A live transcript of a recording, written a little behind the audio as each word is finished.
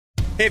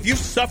Hey, if you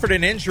suffered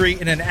an injury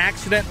in an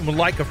accident and would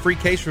like a free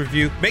case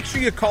review, make sure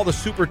you call the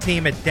super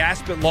team at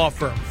Daspit Law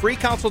Firm. Free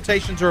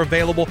consultations are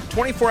available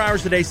 24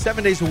 hours a day,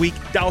 7 days a week.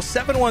 Dial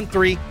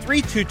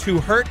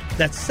 713-322-HURT.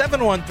 That's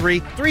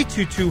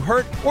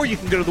 713-322-HURT. Or you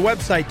can go to the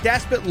website,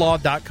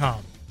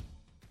 daspitlaw.com.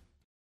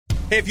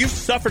 Hey, if you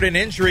suffered an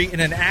injury in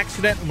an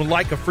accident and would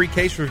like a free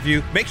case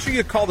review, make sure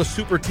you call the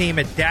super team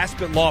at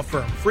Daspit Law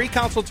Firm. Free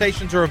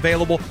consultations are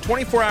available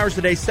 24 hours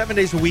a day, 7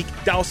 days a week.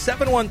 Dial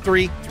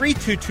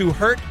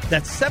 713-322-HURT.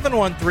 That's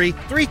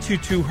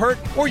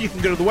 713-322-HURT. Or you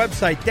can go to the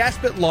website,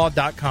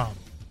 daspitlaw.com.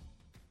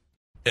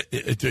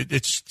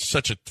 It's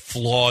such a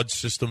flawed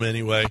system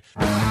anyway.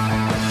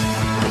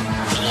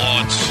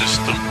 Flawed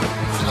system.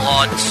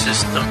 Flawed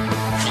system.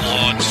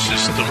 Flawed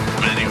system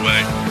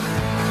anyway.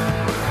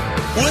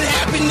 What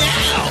happened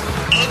now?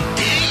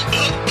 Update.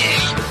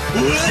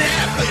 What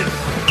happened?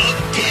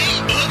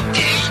 Update.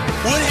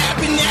 What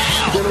happened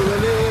now?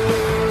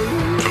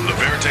 From the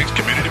Veritex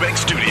Community Bank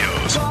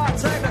Studios,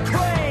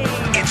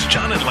 it's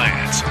John and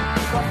Lance.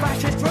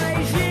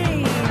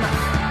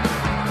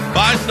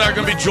 Weisner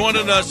going to be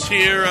joining us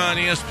here on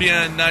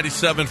ESPN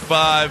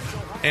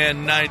 97.5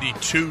 and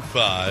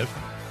 92.5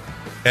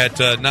 at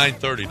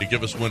 9:30 to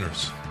give us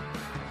winners.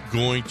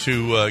 Going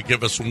to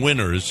give us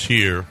winners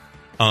here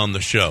on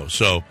the show.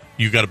 So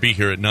you got to be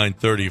here at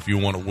 9:30 if you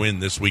want to win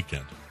this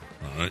weekend.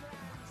 All right.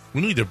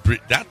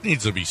 That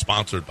needs to be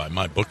sponsored by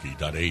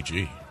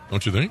mybookie.ag.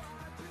 Don't you think?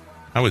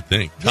 I would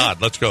think. Yeah.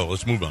 Todd, let's go.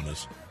 Let's move on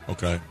this.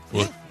 Okay.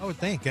 Yeah, I would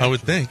think. Actually. I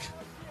would think.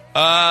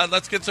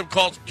 Let's get some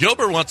calls.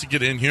 Gilbert wants to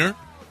get in here.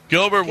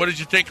 Gilbert, what did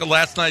you think of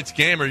last night's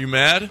game? Are you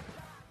mad?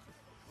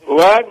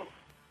 What?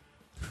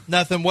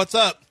 Nothing. What's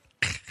up?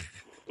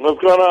 What's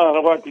going on? I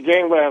watched the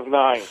game last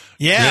night.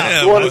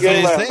 Yeah. Who won the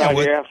game last night,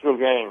 the Astros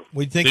game?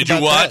 Did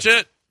you watch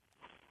it?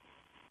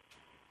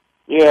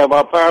 Yeah,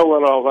 my power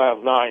went off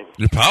last night.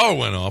 Your power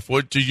went off?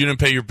 What? You didn't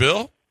pay your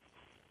bill?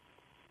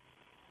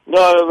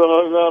 No, it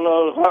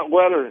was hot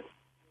weather.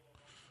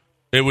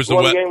 It was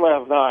the game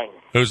last night.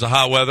 It was the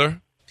hot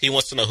weather? He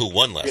wants to know who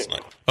won last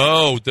night.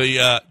 Oh, who'd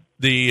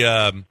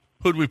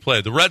we play?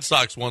 The Red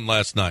Sox won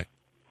last night.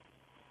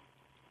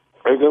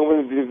 Are you going to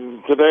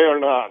win today or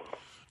not?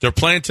 They're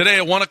playing today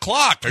at 1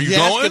 o'clock. Are you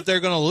going? If they're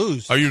going to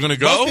lose. Are you going to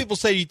go? Most people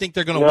say you think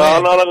they're going to win. No,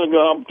 I'm not going to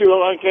go.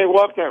 I can't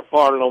walk that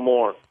far no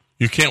more.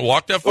 You can't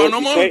walk that far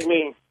no more? Take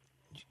me.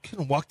 You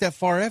couldn't walk that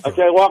far ever. I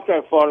can't walk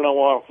that far no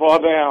more. Fall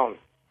down.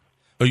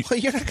 Well,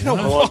 you're not going to I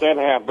don't want that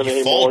to happen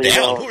anymore. Fall down? You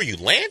know? Who are you,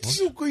 Lance?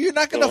 You're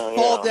not going to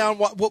fall down.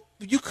 Well,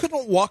 you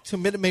couldn't walk to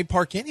Minute Maid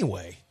Park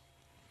anyway.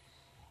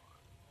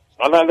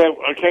 I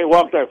can't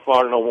walk that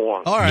far no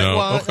more. All right. No,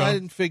 well, okay. I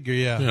didn't figure,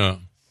 yeah.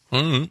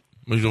 Mm-hmm.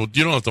 You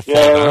don't have to fall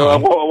down. I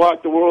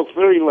watched the World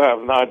Series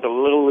last night, the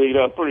Little League.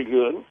 That's pretty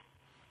good.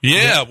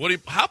 Yeah.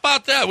 How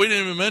about that? We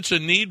didn't even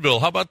mention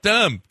Needville. How about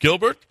them,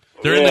 Gilbert?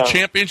 They're in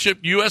the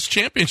U.S.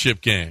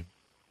 championship game.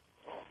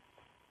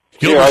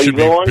 Gilbert should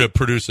be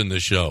producing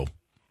this show.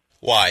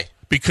 Why?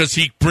 Because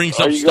he brings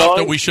up stuff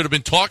that we should have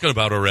been talking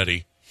about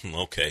already.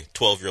 Okay.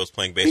 12-year-olds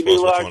playing baseball. You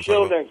do a live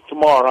show next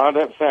tomorrow. How'd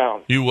that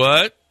sound? You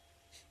what?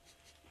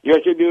 You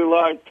should do a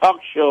live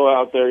talk show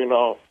out there,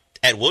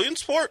 At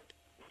Williamsport?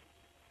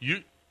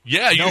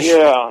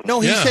 No,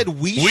 he said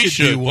we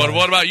should do one.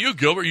 What about you,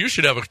 Gilbert? You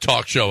should have a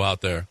talk show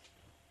out there.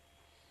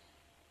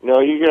 No,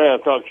 you can have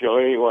a talk show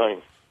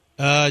anyway.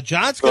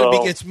 John's going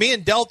to be... It's me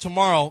and Del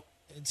tomorrow,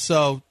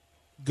 so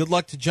good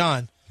luck to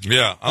John.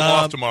 Yeah,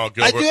 I'm off tomorrow,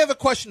 Gilbert. I do have a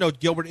question, though,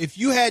 Gilbert. If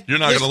you had... You're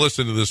not going to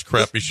listen to this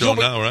crappy show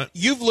Gilbert, now, right?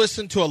 You've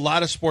listened to a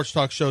lot of sports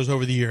talk shows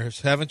over the years,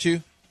 haven't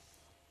you?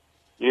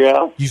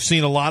 Yeah. You've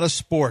seen a lot of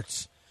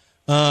sports.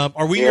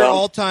 Are we your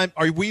all-time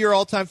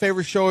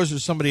favorite show, or is there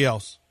somebody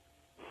else?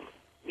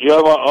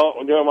 You're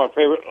my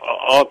favorite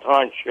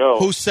all-time show.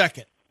 Who's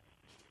second?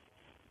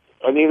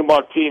 Anita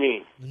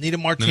Martini. Anita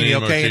Martini,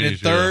 okay. And then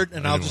third,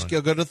 and I'll just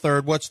go to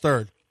third. What's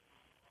third?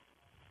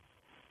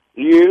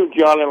 You,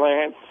 John and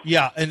Lance.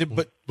 Yeah,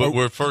 but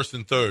we're first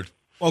and third.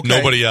 Okay.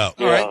 Nobody out.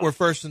 All right, we're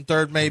first and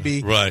third,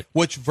 maybe. Right.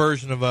 Which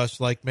version of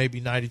us? Like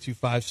maybe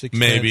 92.5, 6,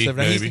 maybe, 10, 7.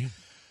 Maybe.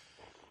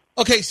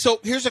 Okay,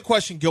 so here's a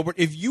question, Gilbert.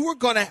 If you were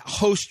going to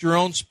host your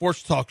own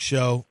sports talk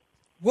show,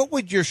 what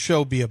would your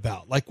show be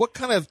about? Like, what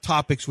kind of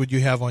topics would you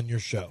have on your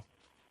show?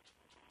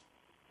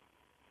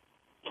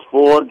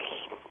 Sports.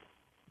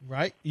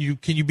 Right?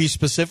 Can you be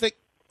specific?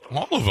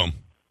 All of them.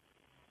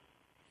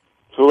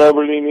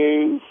 Celebrity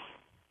news.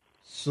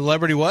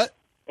 Celebrity what?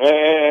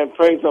 And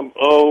play some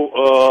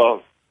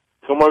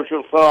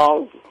commercial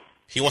songs.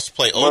 He wants to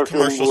play old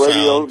commercial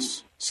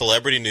songs,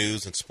 celebrity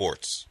news, and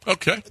sports.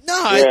 Okay. No,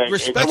 I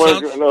respect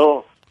that.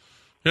 No.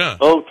 Yeah.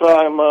 Old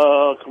time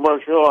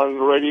commercial on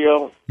the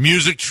radio.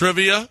 Music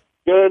trivia.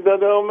 Yeah, they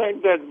don't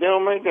make that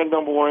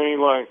number one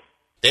anyway.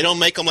 They don't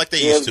make them like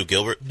they used to,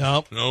 Gilbert.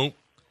 Nope.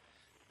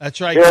 That's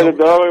right. Yeah, Gilbert.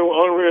 the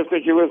only real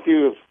thing you listen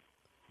to is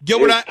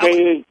Gilbert.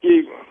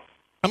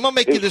 I'm gonna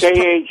make you this.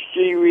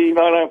 KHGV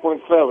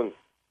 99.7.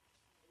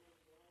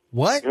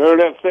 What? You heard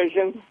that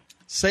station?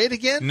 Say it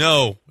again.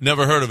 No,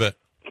 never heard of it.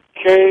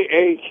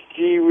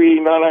 KHGV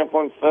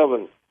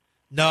 99.7.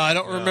 No, I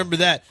don't remember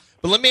that.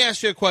 But let me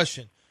ask you a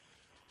question.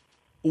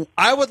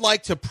 I would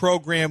like to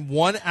program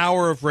 1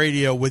 hour of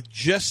radio with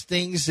just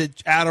things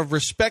that, out of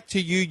respect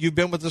to you, you've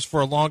been with us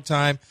for a long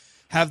time,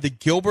 have the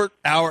Gilbert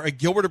Hour, a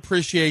Gilbert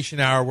Appreciation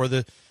Hour, where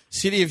the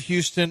city of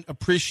Houston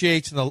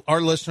appreciates and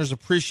our listeners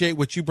appreciate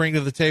what you bring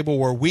to the table,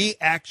 where we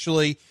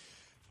actually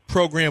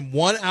program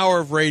 1 hour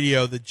of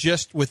radio that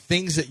just with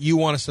things that you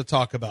want us to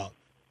talk about.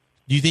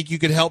 Do you think you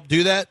could help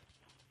do that?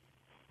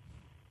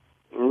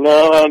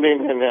 No, I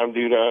didn't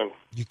do that.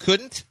 You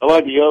couldn't? I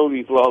like the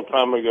oldies a long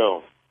time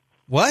ago.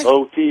 What?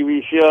 Old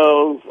TV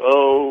shows,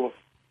 old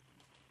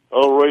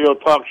radio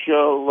talk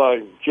shows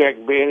like Jack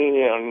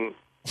Benny and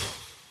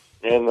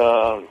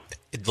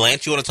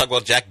Lance, you want to talk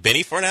about Jack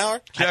Benny for an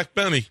hour? Jack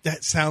Benny.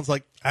 That sounds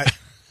like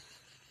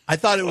I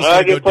thought it was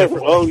I going to just go play some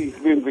differently.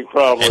 oldies music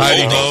probably.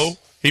 Heidi Ho.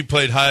 He'd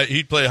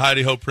play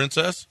Heidi Ho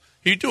Princess.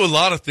 He'd do a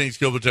lot of things,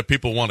 Gilbert, that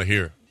people want to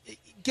hear.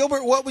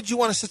 Gilbert, what would you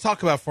want us to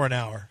talk about for an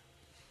hour?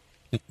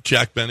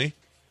 Jack Benny.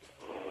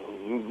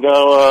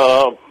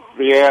 No,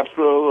 the Astros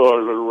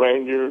or the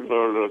Rangers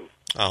or the...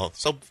 Oh,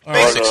 so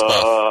basic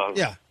stuff.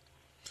 Yeah.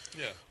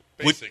 Yeah,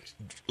 basics.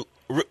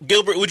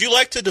 Gilbert, would you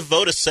like to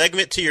devote a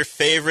segment to your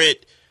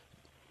favorite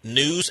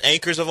news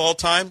anchors of all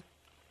time?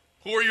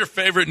 Who are your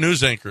favorite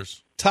news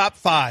anchors? Top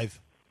 5.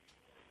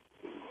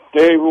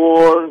 Dave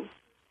Ward.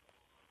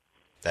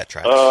 That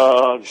tracks.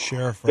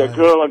 Sheriff The Ryan.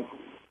 girl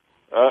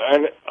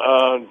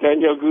and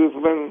Danielle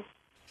Guzman.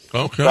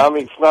 Okay.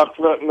 Dominic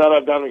Sussman. No,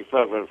 not Dominic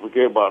Sussman.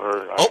 Forget about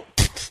her. Oh.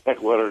 Heck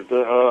with her.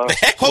 The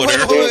heck Hold with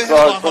her.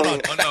 on, hold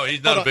on. Oh, no,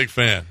 he's not a big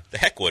fan. The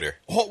heck with her.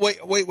 Wait.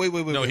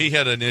 No, he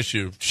had an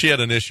issue. She had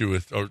an issue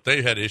with, or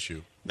they had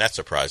issue. That's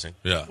surprising.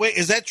 Yeah. Wait,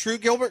 is that true,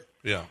 Gilbert?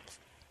 Yeah.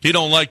 You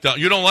don't like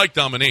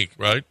Dominique,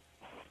 right?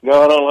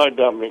 No, I don't like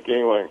Dominic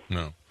anyway.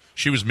 No.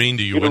 She was mean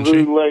to you, She's a wasn't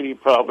she? rude lady,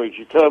 probably.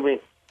 She told me,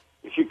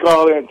 she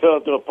called in and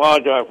told her to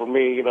apologize for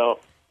me,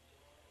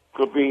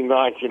 could be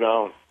nice,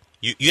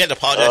 You had to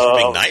apologize for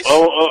being nice?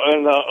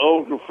 And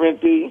Uncle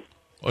Fenty.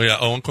 Oh, yeah.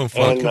 Oh, Uncle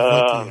Funk.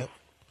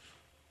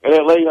 And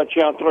that lady on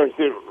Channel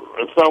 36,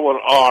 someone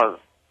R.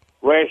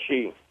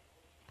 Rashi.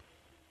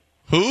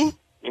 Who?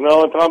 You know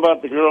what I'm talking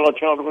about? The girl on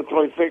Channel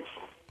 26?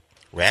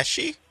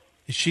 Rashi?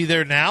 Is she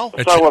there now?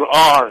 Someone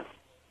R.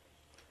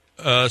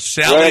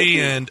 Sally Rashi.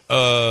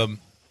 and,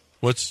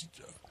 what's...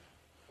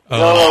 No,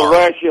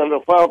 Rashi on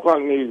the 5 o'clock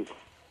news.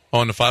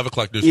 On the 5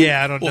 o'clock news.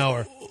 Yeah, I don't know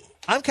her.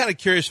 I'm kind of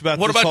curious about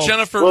What this about whole...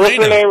 Jennifer What's her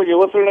Reyna? name again?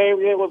 What's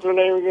her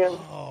name again?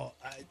 Oh,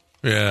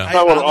 Yeah.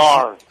 Someone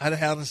R. I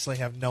honestly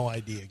have no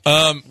idea.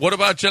 What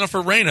about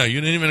Jennifer Reyna? You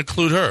didn't even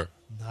include her.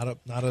 Not a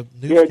Yeah,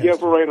 newscaster.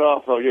 Jennifer Reyna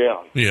also,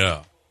 yeah.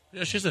 Yeah.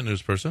 Yeah, she's a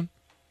news person.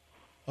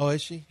 Oh,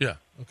 is she? Yeah.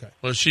 Okay.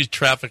 Well, she's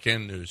traffic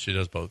and news. She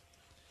does both.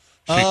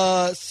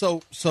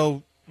 So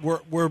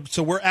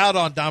we're out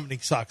on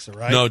Dominic Soxa,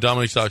 right? No,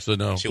 Dominic Soxa,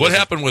 no. She What wasn't-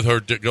 happened with her,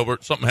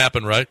 Gilbert? Something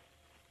happened, right?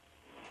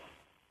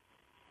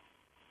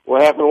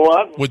 What happened?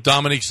 What? With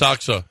Dominic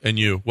Soxa and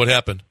you. What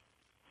happened?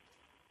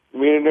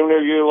 Me and them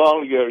never get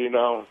along together,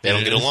 They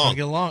don't get Don't along.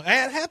 get along.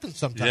 Hey, it happens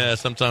sometimes. Yeah,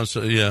 sometimes.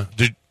 Yeah.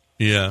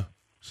 No,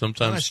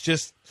 Sometimes.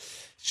 it's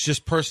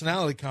just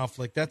personality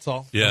conflict. That's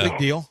all. Yeah. No big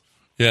deal.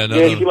 Yeah, no.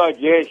 Yeah,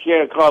 she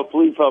had to call the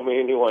police on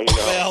me anyway,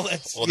 Well,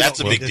 that's Well, you that's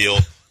a don't big need deal.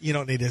 You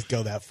don't need to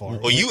go that far.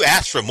 Well, you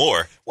asked for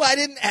more. Well, I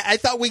didn't. I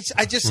thought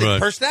I just said Right.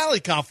 personality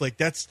conflict.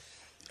 That's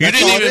You all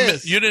didn't it even.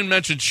 is. You didn't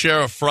mention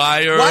Sheriff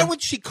Fryer. Why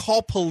would she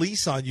call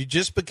police on you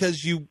just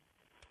because you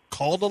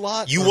called a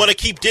lot? You Or- want to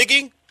keep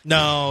digging?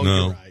 No, No.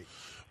 you're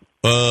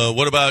right.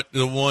 What about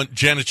the one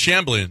Janet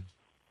Chamblian?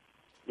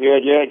 Yeah,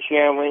 Jack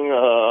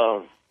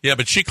Shamling, Yeah,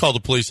 but she called the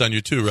police on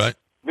you too, right?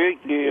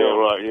 big deal,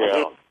 right,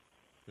 yeah.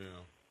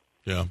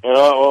 Yeah. And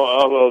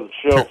also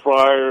Sheriff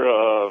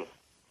Fryer,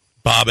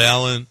 Bob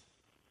Allen.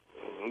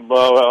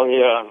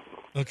 yeah.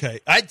 Okay,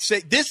 I'd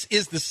say this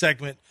is the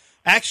segment.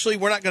 Actually,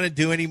 we're not going to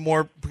do any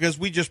more because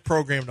we just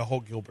programmed a whole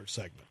Gilbert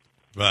segment.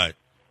 Right.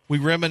 We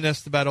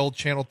reminisced about old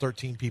Channel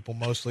 13 people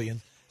mostly, and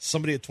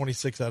somebody at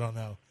 26, I don't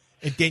know.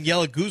 And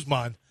Daniela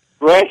Guzman.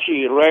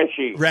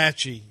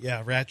 Ratchy.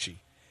 Yeah, Ratchy.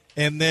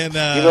 And then... You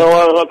know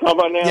what I'm talking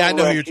about now? Yeah, I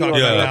know who you're Ratchy? talking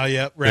about now.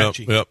 Yep,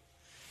 Ratchy. Yep.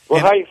 Well,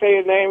 And- how you say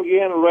his name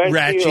again?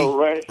 Ratchy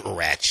or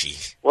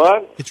Ratchy.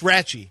 What? It's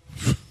Ratchy.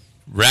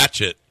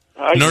 Ratchet.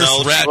 I Nurse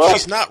No, Ratchet.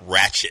 she's not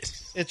Ratchet.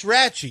 It's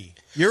Ratchy.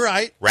 You're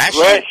right. Ratchet?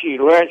 Ratchy.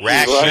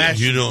 Ratchy.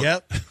 You don't-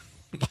 Yep.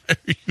 Why are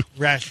you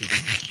Ratchy.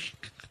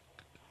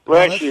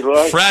 Ratchy,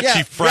 right? Fratchy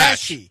Yeah, Frash?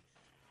 Ratchy.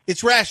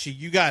 It's Ratchy.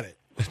 You got it.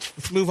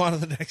 Let's move on to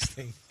the next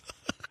thing.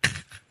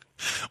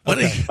 What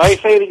Okay. is- How you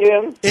say it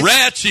again?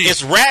 Ratchy.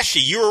 It's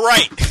Rashy. You were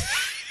right.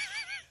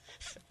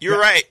 You're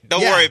right.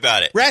 Don't Yeah. worry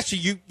about it. Ratchy,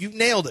 you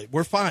nailed it.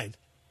 We're fine.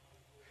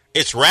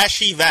 It's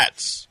Rashi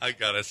Vats. I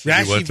gotta see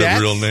Rashi what the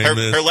Vats? real name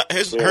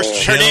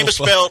is. Her name is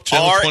spelled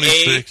Channel R A.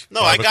 26,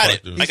 No, I got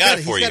it. 5 o'clock. I got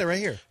it for He's you. got it right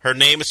here. Her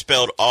name is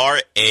spelled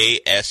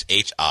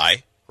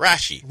R-A-S-H-I.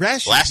 Rashi.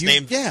 Rashi, Last you-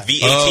 name yeah.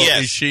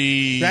 V-A-T-S. Is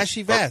she?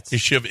 Rashi Vats.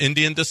 Is she of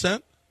Indian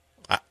descent?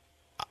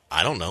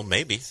 I don't know.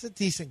 Maybe. It's a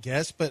decent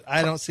guess, but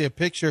I don't see a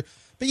picture.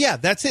 But yeah,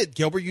 that's it,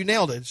 Gilbert. You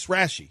nailed it. It's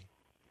Rashi.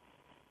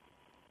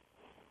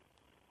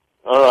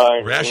 All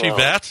right. Rashi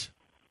Vats?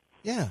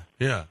 Yeah.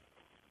 Yeah.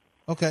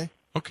 Okay.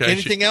 Okay.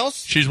 Anything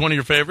else? She's one of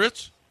your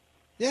favorites?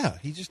 Yeah,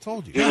 he just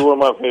told you. She's one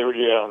of my favorites,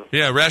 yeah.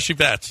 Yeah, Rashi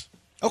Vats.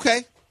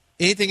 Okay.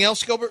 Anything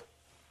else, Gilbert?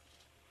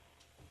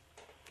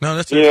 No,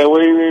 that's it. Yeah, who's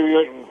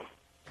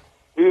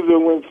going to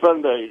win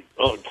Sunday?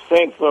 Oh,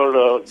 Saints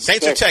or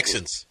Saints or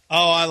Texans?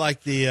 Oh, I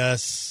like the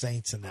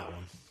Saints in that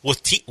one. Was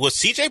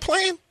CJ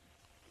playing?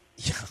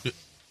 Yeah.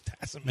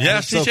 Doesn't matter Yeah,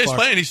 so CJ's far.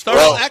 playing. He's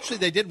starting. Well, actually,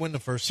 they did win the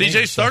first game.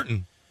 CJ's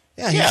starting.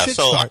 Yeah, he Yeah, should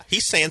so start.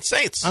 he's saying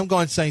Saints. I'm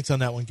going Saints on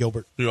that one,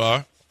 Gilbert. You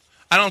are?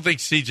 I don't think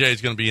CJ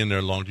is going to be in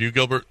there long. Do you,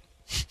 Gilbert?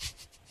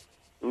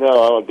 No,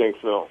 I don't think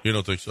so. You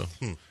don't think so?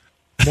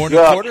 More than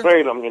a Yeah, quarter?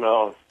 trade him, you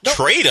know.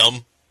 Trade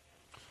him?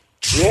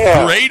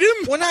 Yeah. Trade him?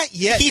 Well, not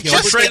yet, He Gilbert.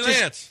 just Trey They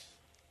just- Lance.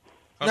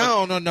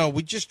 No.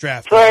 We just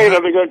drafted Trade him.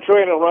 him. They're going to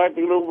trade him, right?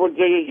 The little boy,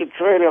 you should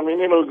trade him. He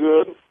ain't no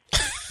good.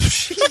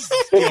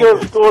 They could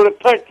have scored a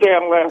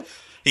touchdown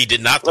He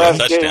did not throw a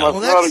last game. touchdown.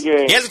 Last that's-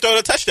 game. He hasn't thrown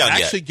a touchdown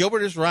Actually, yet.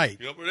 Gilbert is right.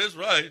 Gilbert is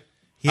right.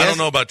 He I don't hasn't-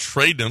 know about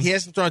trading him. He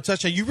hasn't thrown a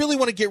touchdown. You really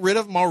want to get rid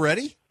of him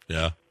already?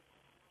 Yeah.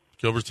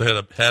 Gilbert's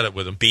had it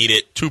with him. Beat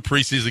it. 2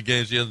 preseason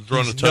games. He hasn't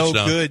thrown He's a touchdown.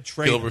 no good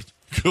trader.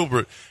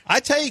 Gilbert. I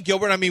tell you,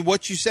 Gilbert, I mean,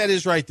 what you said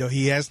is right, though.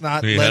 He has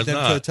not He led has them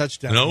not. to a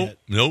touchdown yet.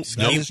 Nope.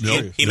 That is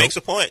true. He makes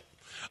a point.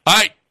 All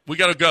right. We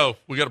got to go.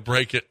 We got to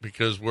break it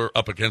because we're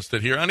up against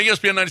it here on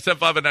ESPN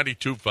 97.5 and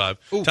 92.5.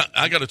 Ooh.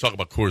 I got to talk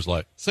about Coors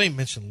Light. Somebody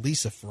mentioned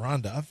Lisa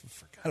Ferranda. I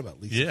forgot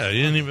about Lisa. Yeah,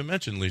 you didn't even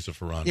mention Lisa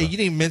Ferranda. Yeah, you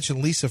didn't even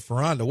mention Lisa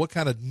Ferranda. What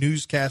kind of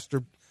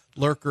newscaster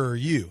lurker are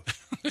you?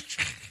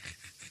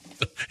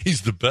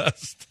 He's the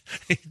best.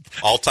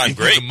 All-time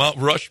great. Mount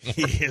Rushmore.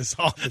 He is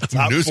on the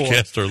top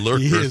Newscaster four.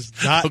 Lurkers. He is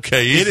not.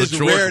 Okay, he's it the is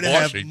George rare to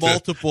Washington. have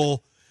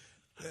multiple,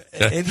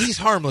 and he's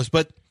harmless.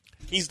 But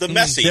He's the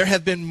Messi. there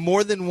have been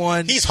more than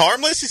one. He's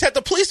harmless. He's had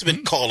the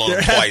policeman call on there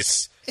him have-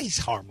 twice. He's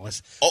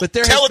harmless, Oh, but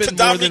there tell has it to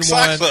been more than Dominic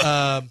one.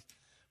 Saxa.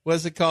 What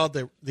is it called?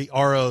 The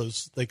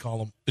ROs they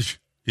call them.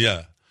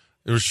 Yeah.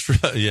 A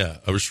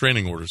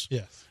restraining orders.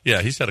 Yes.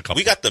 Yeah, he's had a couple.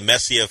 We got the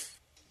Messi of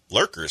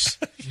Lurkers.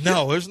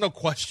 No, there's no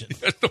question.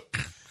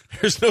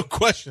 There's no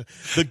question.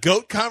 The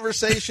GOAT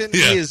conversation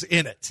Yeah. he is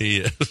in it. He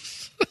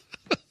is.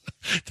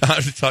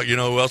 Time to talk. You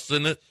know who else is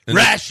in it?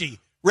 Rashi.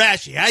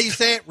 How you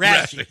say it?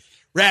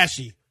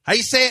 Rashi. How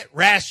you say it?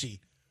 Rashi.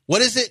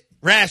 What is it?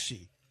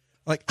 Rashi.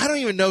 Like, I don't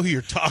even know who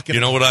you're talking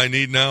You know about. what I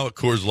need now? A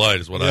Coors Light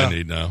is what Yeah. I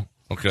need now.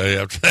 Okay,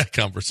 after that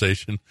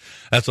conversation,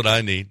 that's what I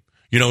need.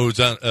 You know who's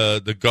on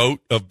the GOAT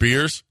of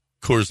beers?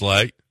 Coors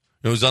Light.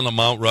 You know who's on the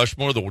Mount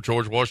Rushmore, the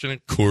George Washington?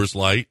 Coors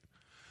Light.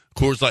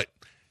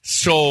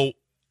 So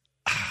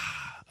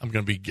I'm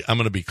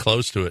gonna be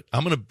close to it.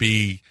 I'm gonna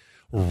be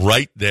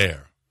right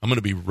there. I'm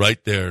gonna be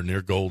right there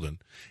near Golden.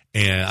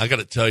 And I got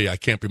to tell you, I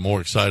can't be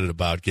more excited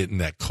about getting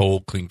that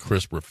cold, clean,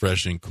 crisp,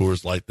 refreshing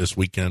Coors Light this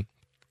weekend.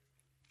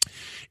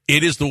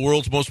 It is the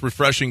world's most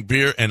refreshing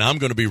beer, and I'm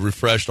going to be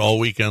refreshed all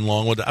weekend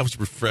long with it. I was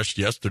refreshed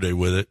yesterday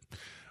with it.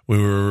 We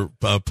were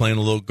playing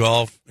a little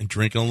golf and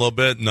drinking a little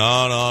bit. No,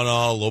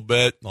 a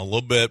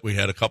little bit. We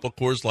had a couple of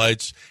Coors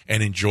Lights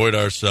and enjoyed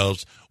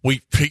ourselves.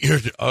 We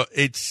figured we're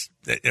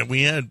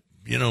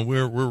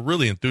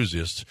really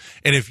enthusiasts.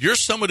 And if you're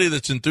somebody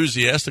that's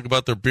enthusiastic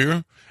about their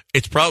beer,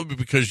 it's probably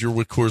because you're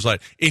with Coors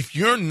Light. If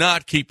you're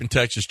not keeping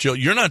Texas chill,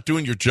 you're not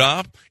doing your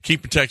job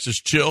keeping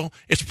Texas chill,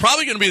 it's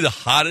probably going to be the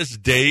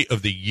hottest day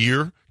of the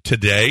year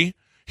today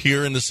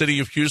here in the city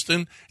of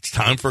Houston. It's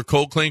time for a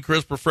cold, clean,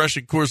 crisp,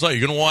 refreshing Coors Light.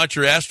 You're going to watch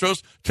your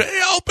Astros?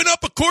 Hey, open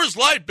up a Coors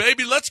Light,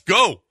 baby. Let's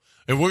go.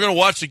 And we're going to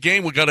watch the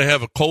game. We got to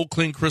have a cold,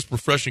 clean, crisp,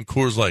 refreshing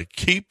Coors Light.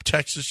 Keep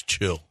Texas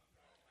chill.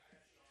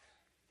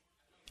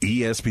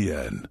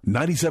 ESPN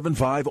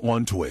 97.5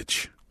 on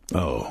Twitch.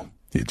 Oh,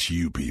 it's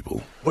you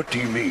people. What do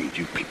you mean,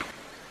 you people?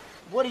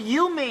 What do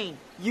you mean,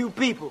 you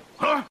people?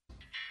 Huh?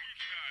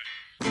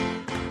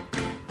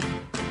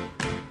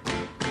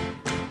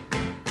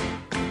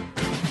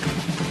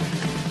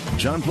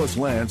 John plus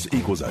Lance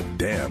equals a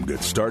damn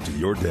good start to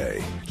your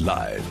day.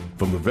 Live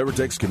from the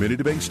Veritex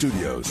Community Bank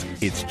Studios,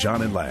 it's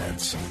John and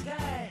Lance.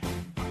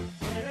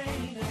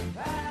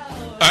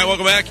 All right,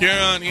 welcome back here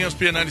on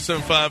ESPN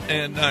 97.5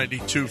 and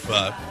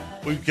 92.5.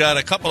 We've got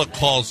a couple of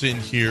calls in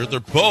here. They're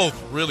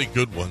both really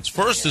good ones.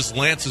 First is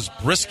Lance's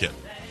Brisket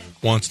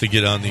wants to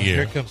get on the air.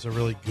 Here comes a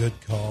really good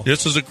call.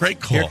 This is a great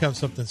call. Here comes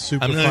something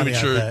super I'm not funny,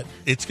 even sure. I bet.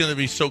 It's going to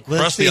be so Let's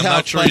crusty. see I'm how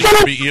not sure funny- he's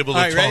going to be able to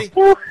All right, talk.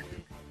 ready?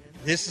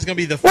 This is going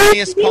to be the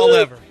funniest call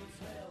ever.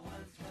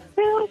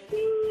 Help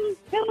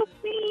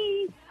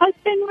me.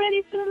 I've been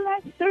ready for the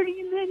last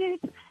 30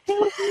 minutes.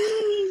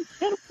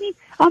 Help me.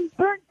 I'm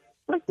burnt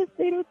like the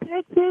state of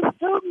Texas.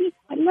 Help me.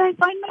 Unless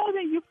I know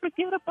that you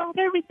forget about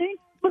everything,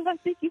 but I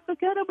think you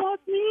forget about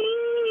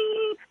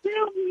me.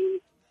 Help me.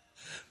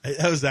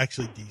 That was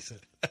actually decent.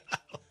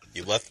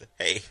 You left it.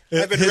 Hey,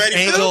 I've been His ready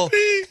angle, for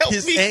help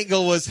his me.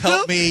 angle was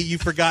help me. You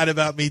forgot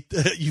about me.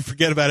 You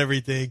forget about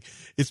everything.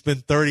 It's been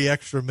 30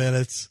 extra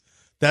minutes.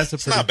 That's a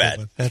pretty not good bad.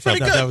 one. It's pretty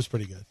good. That was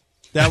pretty good.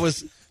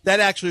 That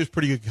actually was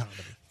pretty good comedy.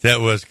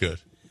 That was good.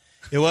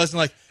 It wasn't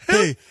like,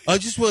 hey, I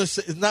just want to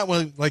say, it's not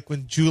like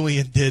when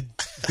Julian did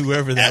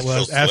whoever that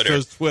was, Astros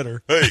Astros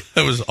Twitter. Hey,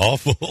 That was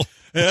awful.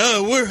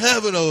 we're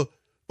having a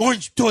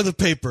orange toilet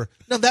paper.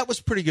 No, that was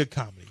pretty good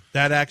comedy.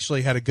 That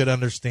actually had a good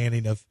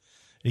understanding of.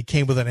 He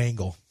came with an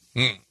angle.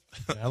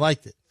 I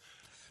liked it.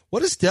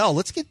 What is Dell?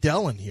 Let's get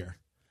Dell in here.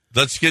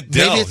 Let's get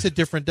Dell. Maybe it's a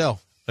different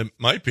Dell. It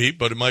might be,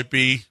 but it might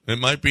be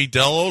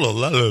Dell.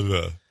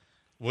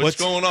 What's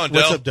going on,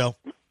 Dell? What's up, Dell?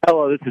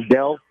 Hello, this is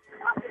Dell.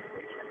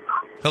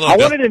 Hello, I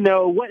Dell. wanted to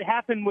know what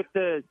happened with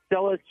the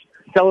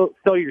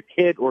Sell Your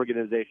Kid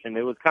organization.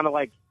 It was kind of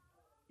like,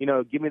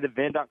 give me the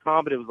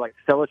VIN.com, but it was like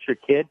Sell Us Your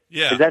Kid.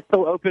 Yeah. Is that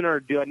still open, or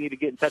do I need to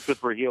get in touch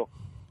with Raheel?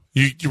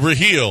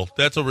 Raheel,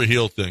 that's a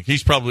Raheel thing. He's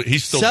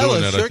still Sell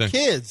doing us that, I your think.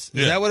 kids.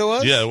 Yeah. Is that what it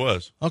was? Yeah, it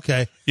was.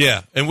 Okay.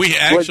 Yeah, and we Was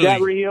actually.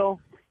 that Raheel?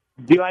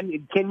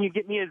 Can you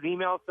get me his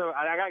email? So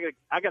I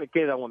got a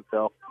kid I want to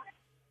sell.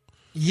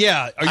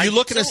 Yeah. Are you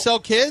looking to sell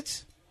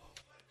kids?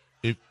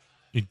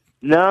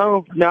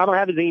 No, I don't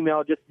have his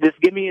email. Just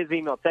give me his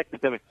email. Text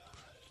it to me.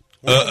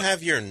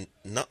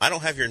 I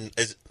don't have your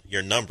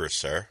number,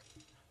 sir.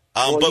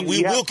 But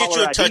we will get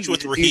you in touch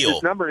with Use Raheel.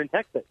 his number and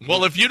text it.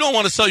 Well, if you don't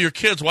want to sell your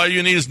kids, why do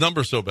you need his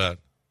number so bad?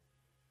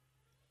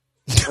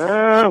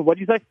 What'd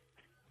you say?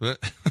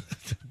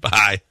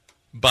 Bye,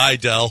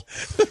 Dell.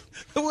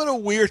 What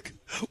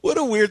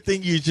a weird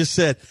thing you just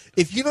said.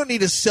 If you don't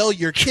need to sell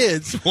your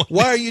kids,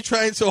 why are you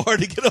trying so hard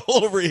to get a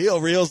hold of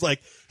Raheel? Raheel's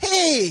like,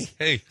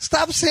 hey,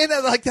 stop saying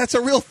that like that's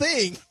a real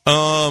thing.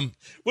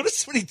 What if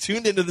somebody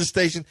tuned into the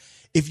station?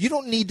 If you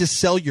don't need to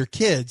sell your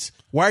kids,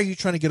 why are you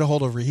trying to get a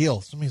hold of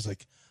Raheel? Somebody's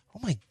like, oh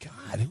my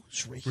God,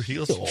 who's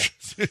Raheel?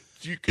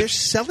 They're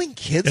selling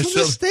kids on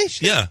the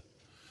station. Yeah.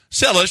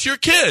 Sell us your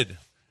kid.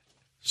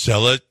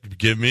 Sell it.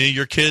 Give me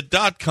your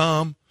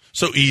kid.com.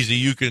 So easy,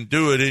 you can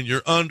do it in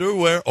your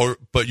underwear,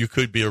 but you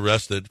could be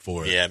arrested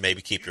for it. Yeah, maybe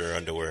keep your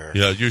underwear.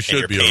 Yeah, you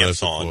should be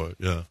arrested for it.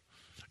 Yeah.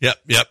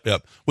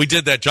 Yep. We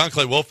did that. John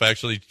Clay Wolf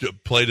actually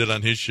played it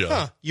on his show.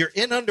 Huh. You're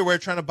in underwear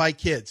trying to buy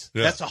kids.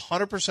 Yeah. That's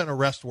 100%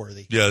 arrest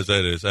worthy. Yes,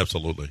 that is.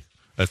 Absolutely.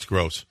 That's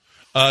gross.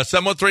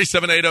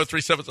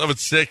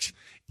 713-780-3776.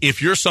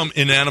 If you're some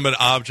inanimate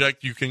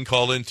object, you can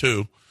call in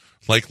too.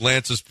 Like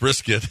Lance's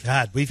brisket.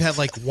 God, we've had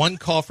like one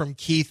call from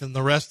Keith, and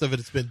the rest of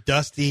it's been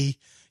Dusty.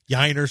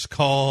 Yiner's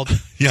called.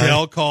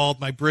 Dell called.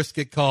 My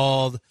brisket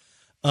called.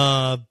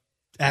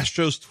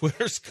 Astros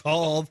Twitter's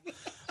called.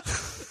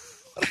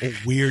 What a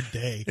weird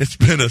day. It's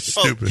been a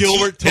stupid.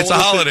 Gilbert told it's a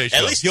holiday show.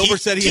 At least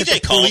Gilbert said he had the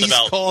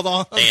police called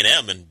on.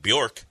 A&M and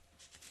Bjork.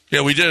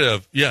 Yeah, we did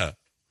have. Yeah,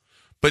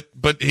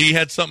 but he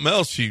had something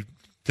else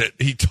that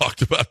he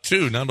talked about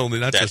too.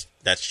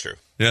 That's true.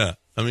 Yeah,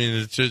 I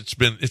mean it's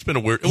been a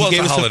weird. Well, it's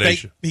a holiday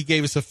show. He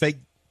gave us a fake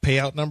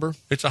payout number.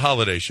 It's a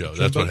holiday show.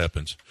 That's what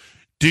happens.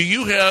 Do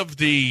you have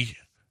the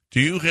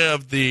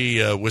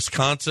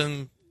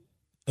Wisconsin?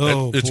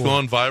 It's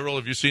gone viral.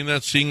 Have you seen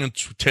that? Seeing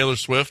Taylor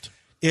Swift?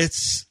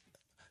 This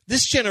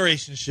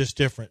generation is just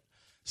different.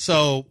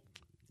 So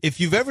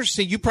if you've ever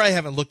seen, you probably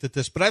haven't looked at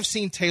this, but I've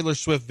seen Taylor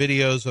Swift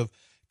videos of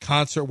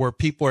concert where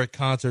people are at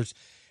concerts,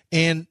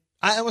 and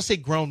I want to say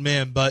grown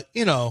men, but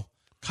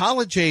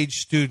college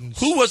age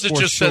students. Who was it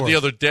just said the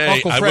other day?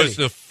 Uncle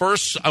Freddie.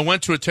 I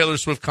went to a Taylor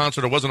Swift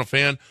concert. I wasn't a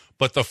fan,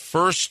 but the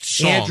first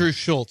song. Andrew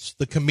Schultz,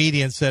 the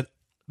comedian, said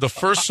the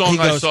first song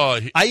I saw.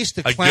 I used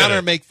to clown her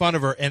and make fun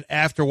of her, and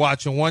after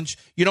watching one,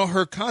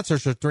 her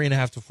concerts are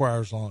 3.5 to 4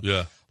 hours long.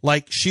 Yeah,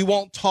 like she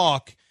won't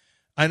talk.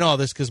 I know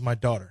this because my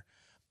daughter.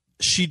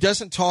 She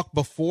doesn't talk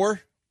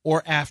before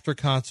or after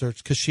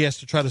concerts because she has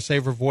to try to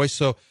save her voice.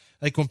 So,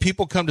 like when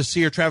people come to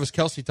see her, Travis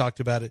Kelce talked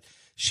about it.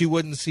 She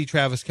wouldn't see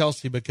Travis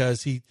Kelce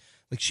because she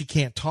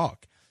can't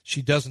talk.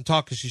 She doesn't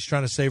talk because she's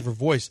trying to save her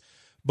voice.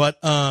 But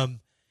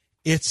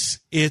she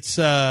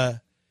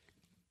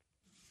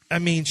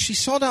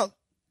sold out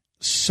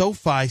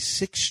SoFi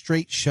 6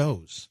 straight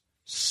shows.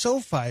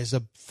 SoFi is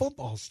a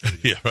football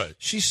stadium. Yeah, right.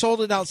 She sold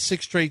it out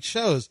 6 straight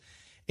shows.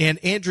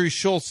 And Andrew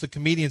Schultz, the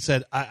comedian,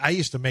 said, I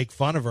used to make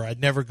fun of her.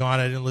 I'd never gone.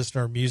 I didn't listen to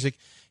her music.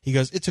 He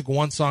goes, it took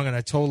one song, and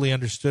I totally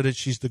understood it.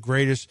 She's the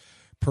greatest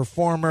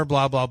performer,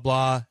 blah, blah,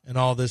 blah, and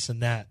all this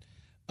and that.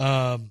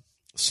 What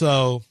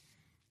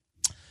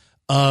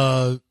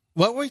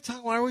were we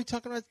talking? Why are we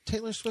talking about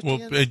Taylor Swift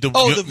again?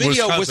 The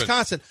video,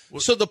 Wisconsin.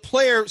 So the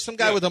player, some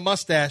guy with a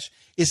mustache,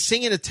 is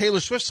singing a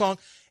Taylor Swift song,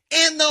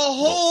 and the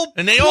whole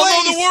and they all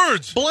know the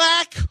words.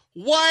 Black,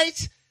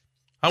 white.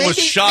 I was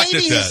shocked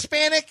at that.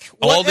 Hispanic,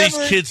 whatever. All these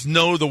kids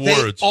know the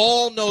words. They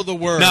all know the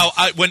words. Now,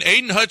 when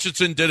Aiden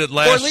Hutchinson did it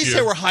last year, or at least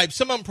they were hyped.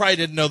 Some of them probably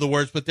didn't know the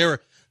words, but they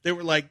were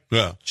like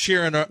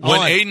cheering her on. When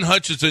Aiden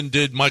Hutchinson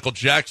did Michael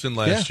Jackson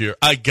last year,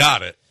 I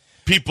got it.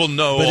 People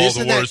know all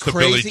the words to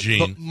Billie Jean.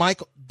 But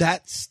Michael,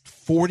 that's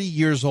 40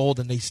 years old,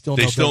 and they still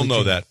know. They still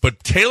know that.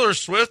 But Taylor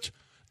Swift,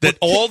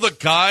 all the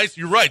guys,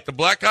 you're right. The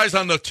black guys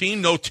on the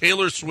team know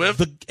Taylor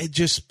Swift.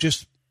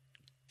 Just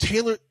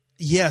Taylor.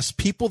 Yes,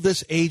 people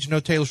this age know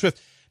Taylor Swift.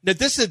 Now,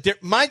 this is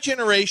my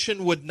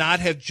generation would not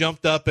have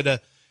jumped up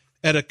at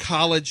a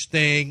college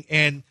thing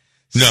and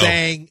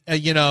sang,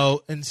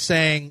 and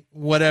sang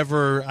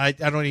whatever. I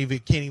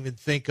can't even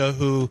think of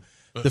who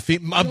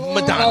Madonna.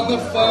 On the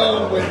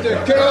phone with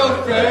your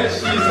girlfriend,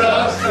 she's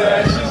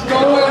upset. She's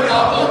going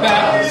off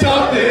about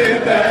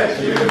something that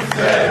you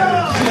said.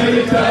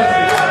 She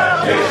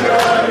doesn't get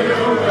your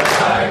humor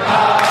like I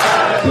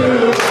do.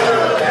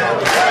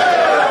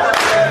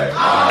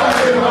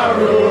 I'm in my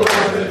room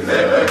with the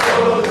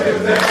typical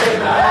Tuesday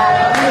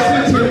night.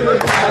 Listen to the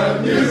kind of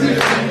music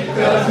she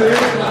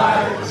doesn't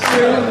like.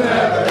 She'll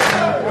never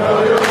know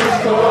your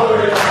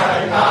story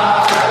like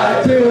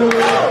I do.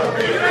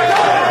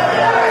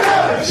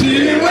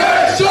 She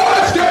wears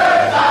short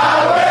skirts,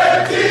 I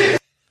wear jeans.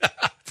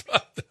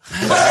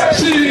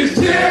 She's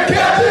tear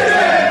catching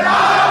and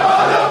I'm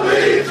on a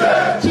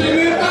bleacher.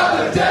 Dreaming about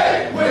the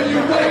day when you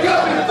wake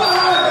up and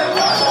find.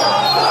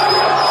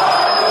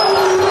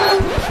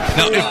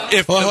 Now,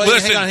 if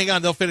listen, hang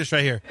on, they'll finish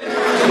right here.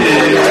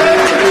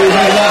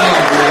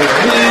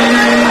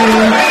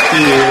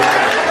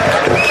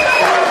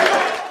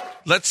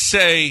 Let's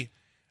say,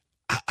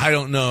 I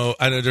don't know.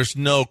 There's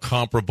no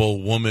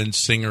comparable woman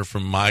singer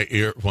from my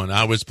ear when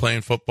I was playing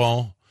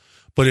football.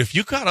 But if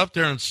you got up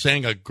there and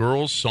sang a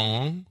girl's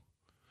song,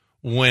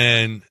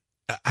 when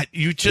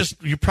you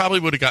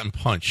probably would have gotten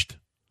punched.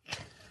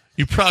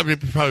 You probably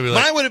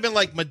like, mine would have been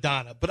like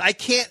Madonna, but I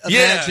can't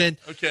imagine.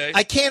 Yeah, okay.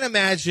 I can't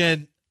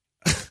imagine.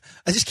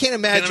 I just can't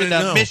imagine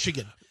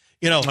Michigan.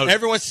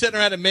 Everyone's sitting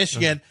around in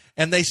Michigan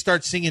and they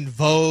start singing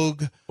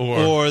Vogue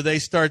or they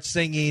start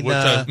singing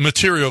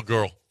Material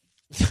Girl.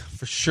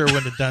 For sure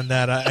wouldn't have done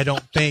that. I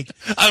don't think.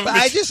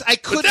 I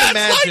couldn't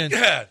imagine.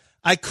 Like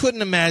I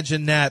couldn't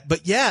imagine that.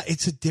 But yeah,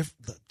 it's a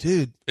different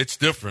dude. It's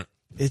different.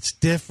 It's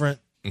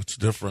different. It's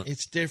different.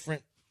 It's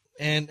different.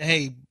 And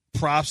hey,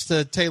 props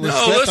to Taylor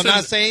Swift. Listen. I'm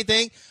not saying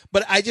anything,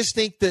 but I just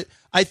think that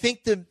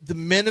the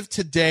men of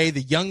today,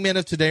 the young men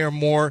of today, are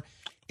more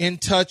in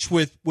touch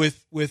with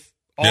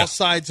all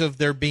sides of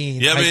their being.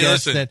 Yeah, I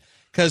guess listen.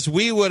 because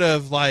we would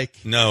have I'm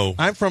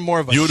from more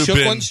of a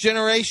shook ones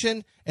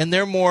generation. And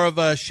they're more of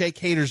a shake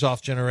haters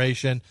off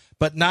generation,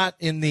 but not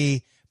in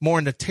the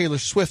Taylor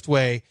Swift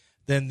way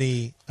than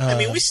the. I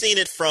mean, we've seen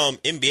it from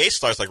NBA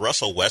stars like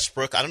Russell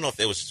Westbrook. I don't know if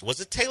it was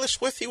it Taylor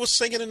Swift he was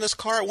singing in his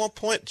car at one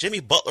point. Jimmy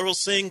Butler will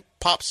sing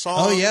pop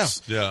songs.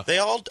 Oh yeah. They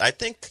all. I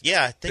think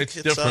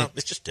it's different.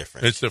 It's just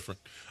different. It's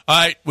different. All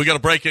right, we got to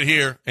break it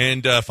here,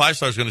 and 5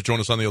 Star is going to join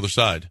us on the other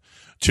side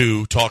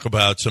to talk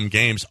about some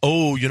games.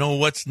 Oh, you know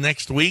what's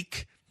next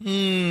week?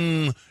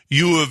 U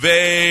of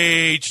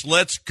H.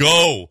 Let's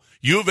go.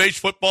 U of H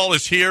football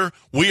is here.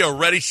 We are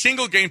ready.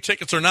 Single game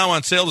tickets are now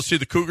on sale to see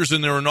the Cougars in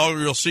their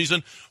inaugural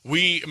season.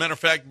 Matter of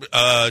fact,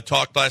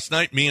 talked last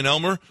night, me and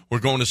Elmer, we're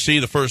going to see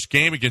the first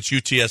game against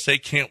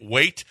UTSA. Can't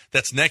wait.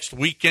 That's next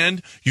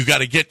weekend. You got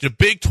to get the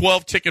Big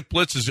 12 ticket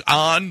blitz is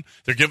on.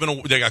 They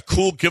got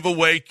cool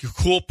giveaway,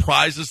 cool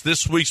prizes.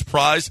 This week's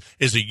prize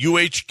is a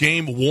UH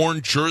game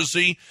worn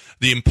jersey.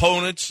 The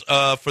opponents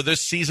for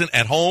this season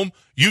at home,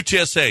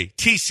 UTSA,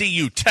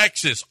 TCU,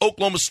 Texas,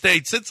 Oklahoma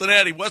State,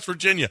 Cincinnati, West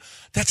Virginia.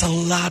 That's a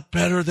lot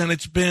better than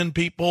it's been,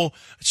 people.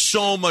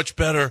 So much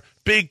better.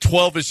 Big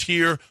 12 is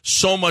here.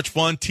 So much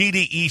fun.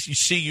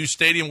 TDECU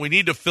Stadium. We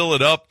need to fill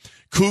it up.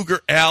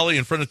 Cougar Alley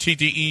in front of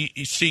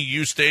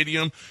TDECU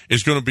Stadium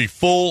is going to be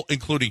full,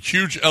 including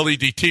huge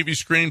LED TV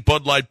screen,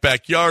 Bud Light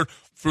backyard,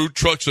 food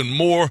trucks, and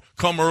more.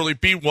 Come early.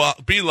 Be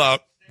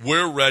loud.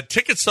 Wear red.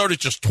 Tickets start at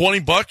just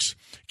 $20.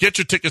 Get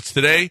your tickets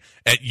today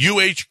at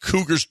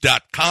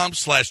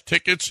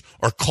uhcougars.com/tickets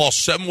or call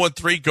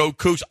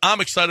 713-GO-COUGS.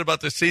 I'm excited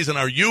about this season.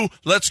 Are you?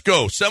 Let's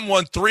go.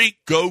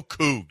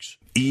 713-GO-COUGS.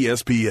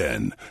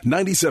 ESPN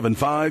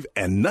 97.5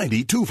 and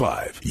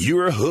 92.5.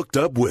 You're hooked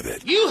up with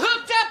it. You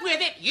hooked up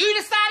with it. You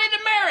decided to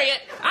marry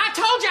it. I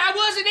told you I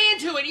wasn't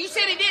into it. You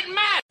said it didn't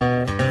matter.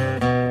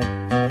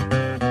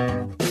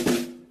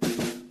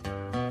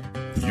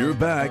 You're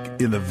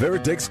back in the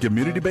Veritex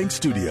Community Bank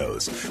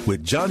Studios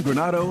with John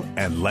Granado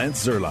and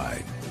Lance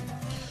Zerline.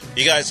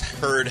 You guys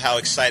heard how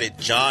excited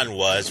John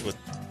was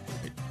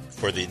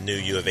for the new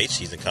U of H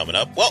season coming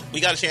up. Well, we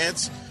got a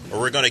chance,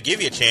 or we're going to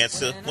give you a chance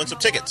to win some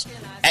tickets.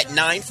 At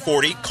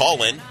 9:40,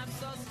 call in.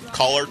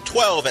 Caller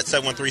 12 at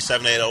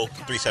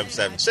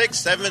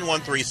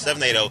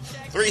 713-780-3776.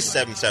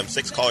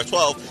 713-780-3776. Caller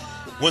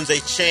 12 wins a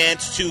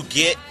chance to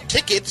get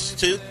tickets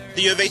to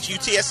the U of H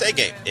UTSA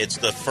game. It's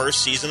the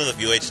first season of the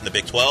UH in the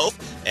Big 12,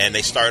 and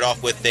they start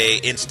off with a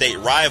in-state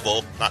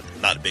rival,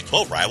 not a Big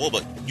 12 rival,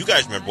 but you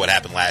guys remember what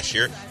happened last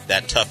year,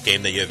 that tough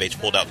game that U of H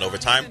pulled out in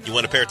overtime. You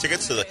win a pair of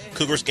tickets to the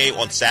Cougars game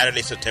on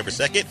Saturday, September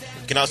 2nd.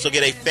 You can also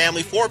get a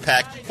family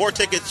 4-pack, 4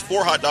 tickets,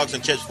 4 hot dogs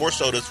and chips, 4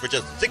 sodas for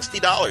just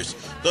 $60.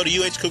 Go to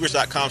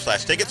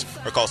uhcougars.com/tickets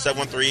or call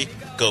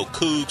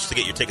 713-GO-COUGS to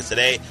get your tickets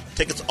today.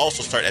 Tickets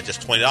also start at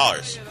just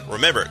 $20.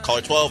 Remember,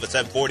 caller 12 at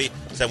 740,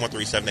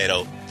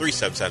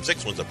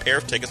 713-780-3776 wins a pair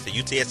of tickets to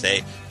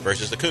UTSA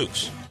versus the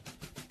Cougs.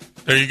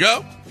 There you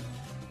go.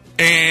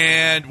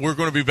 And we're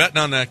going to be betting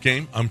on that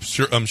game. I'm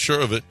sure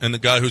of it. And the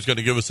guy who's going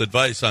to give us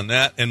advice on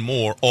that and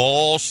more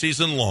all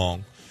season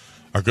long,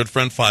 our good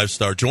friend 5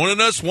 Star, joining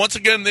us once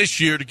again this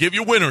year to give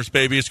you winners,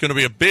 baby. It's going to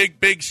be a big,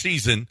 big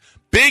season,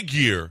 big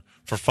year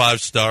for 5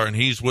 Star, and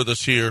he's with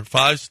us here.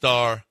 5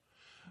 Star,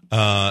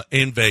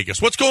 in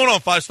Vegas. What's going on,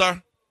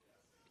 5-Star?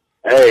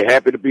 Hey,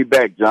 happy to be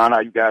back, John.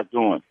 How you guys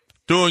doing?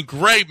 Doing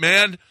great,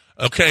 man.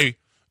 Okay,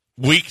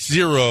 week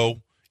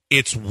 0,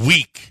 it's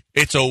weak.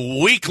 It's a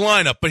weak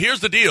lineup, but here's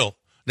the deal.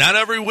 Not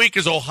every week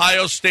is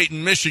Ohio State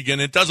and Michigan.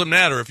 It doesn't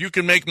matter. If you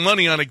can make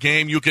money on a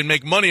game, you can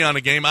make money on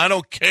a game. I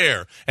don't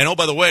care. And, oh,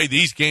 by the way,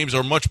 these games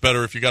are much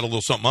better if you got a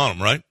little something on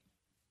them, right?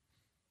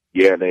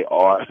 Yeah, they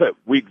are.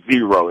 Week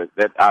 0,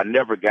 I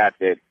never got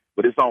that,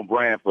 but it's on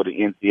brand for the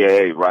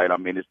NCAA, right? I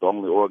mean, it's the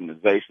only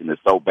organization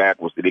that's so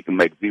backwards that it can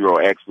make 0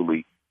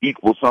 actually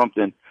equal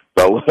something.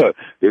 So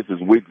this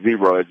is week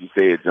 0, as you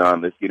said,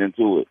 John. Let's get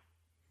into it.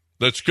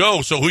 Let's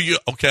go. So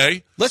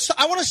okay.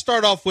 I want to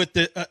start off with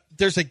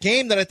there's a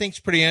game that I think is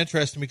pretty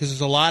interesting because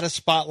there's a lot of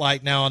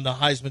spotlight now on the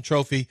Heisman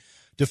Trophy,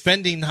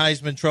 defending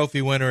Heisman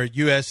Trophy winner at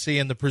USC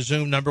and the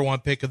presumed number 1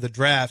 pick of the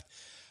draft.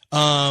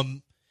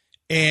 And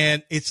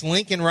it's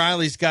Lincoln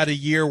Riley's got a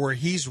year where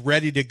he's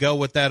ready to go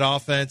with that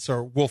offense,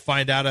 or we'll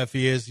find out if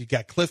he is. You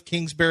got Cliff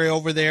Kingsbury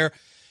over there.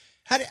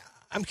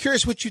 I'm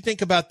curious what you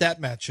think about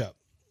that matchup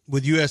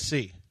with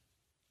USC.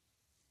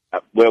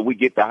 Well, we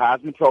get the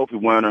Heisman Trophy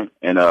winner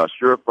and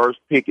sure first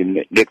pick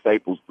in next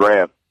April's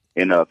draft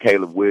in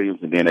Caleb Williams.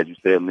 And then, as you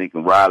said,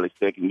 Lincoln Riley,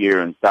 second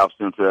year in South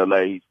Central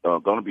L.A. He's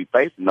going to be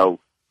facing,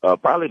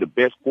 probably the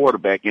best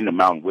quarterback in the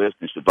Mountain West,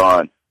 and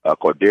Siobhan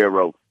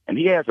Cordero. And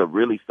he has a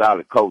really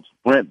solid coach,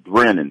 Brent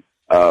Brennan.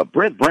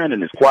 Brent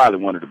Brennan is quietly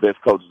one of the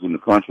best coaches in the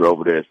country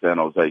over there at San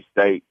Jose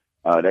State.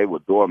 They were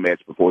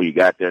doormats before he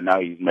got there. Now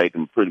he's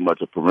making pretty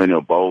much a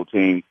perennial bowl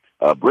team.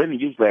 Brennan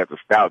usually has a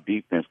stout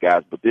defense,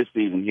 guys, but this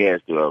season he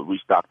has to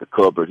restock the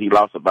cupboard. He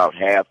lost about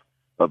half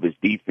of his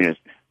defense,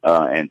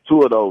 and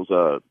 2 of those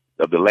of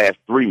the last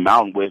 3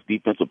 Mountain West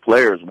defensive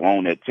players were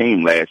on that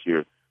team last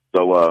year.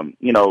 So,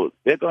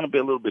 they're going to be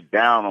a little bit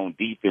down on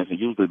defense, and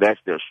usually that's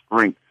their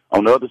strength.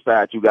 On the other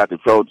side, you got the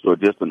Trojans, who are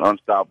just an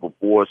unstoppable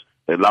force.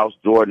 They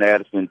lost Jordan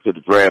Addison to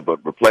the draft,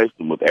 but replaced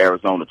him with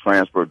Arizona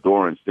transfer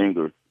Dorian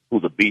Singer,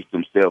 who's a beast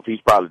himself.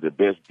 He's probably the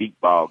best deep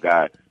ball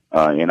guy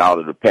in all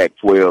of the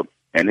Pac-12.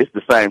 And it's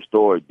the same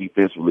story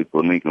defensively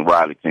for Lincoln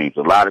Riley teams.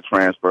 A lot of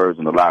transfers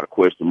and a lot of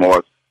question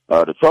marks.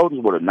 The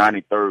Trojans were the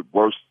 93rd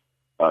worst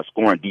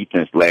scoring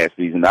defense last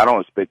season. I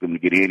don't expect them to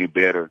get any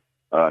better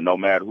no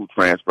matter who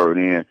transferred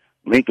in.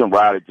 Lincoln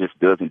Riley just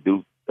doesn't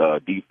do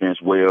defense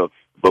well.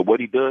 But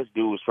what he does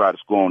do is try to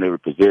score on every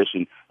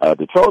possession.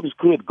 The Trojans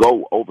could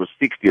go over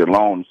 60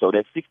 alone, so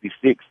that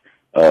 66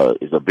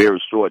 is a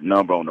very short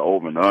number on the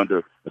over and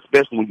under,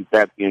 especially when you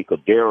factor in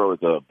Cordero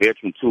is a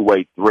veteran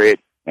two-way threat.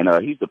 And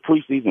he's the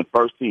preseason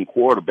first-team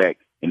quarterback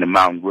in the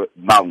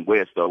Mountain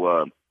West.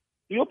 So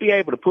he'll be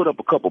able to put up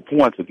a couple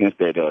points against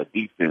that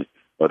defense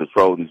of the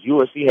Trojans.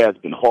 USC has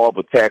been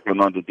horrible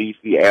tackling under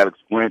DC Alex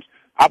Grinch.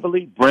 I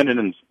believe Brendan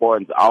and the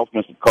Spartans'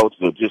 offensive coaches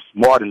are just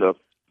smart enough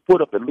to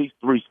put up at least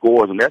 3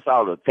 scores, and that's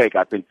all it'll take,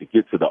 I think, to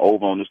get to the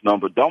over on this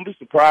number. Don't be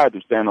surprised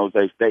if San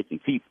Jose State can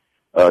keep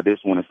this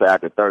one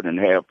inside the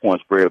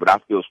 30.5-point spread, but I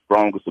feel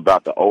strongest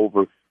about the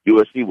over.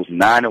 USC was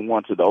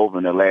 9-1 to the over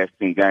in their last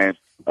 10 games.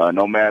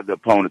 No matter the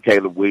opponent,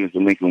 Caleb Williams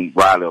and Lincoln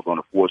Riley are going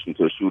to force him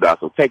to a shootout.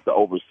 So take the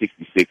over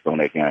 66 on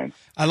that game.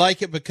 I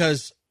like it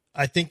because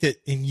I think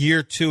that in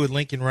year 2 with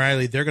Lincoln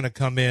Riley, they're going to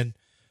come in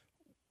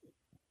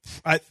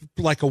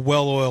like a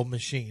well-oiled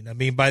machine. I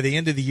mean, by the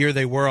end of the year,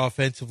 they were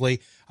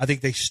offensively. I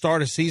think they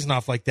start a season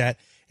off like that.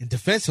 And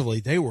defensively,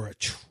 they were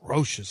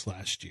atrocious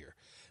last year.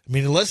 I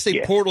mean, unless they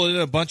portaled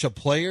in a bunch of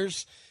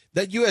players,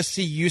 that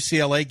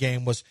USC-UCLA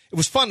game was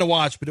fun to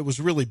watch, but it was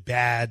really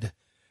bad.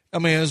 I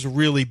mean, it was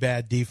really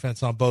bad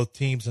defense on both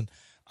teams, and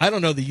I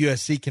don't know that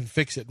USC can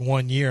fix it in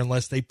 1 year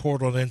unless they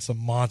portaled in some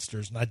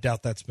monsters, and I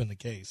doubt that's been the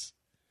case.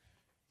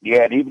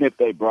 Yeah, and even if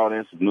they brought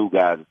in some new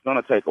guys, it's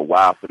going to take a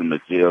while for them to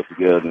gel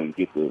together and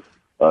get the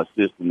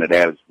system that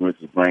Alex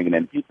Grinch is bringing.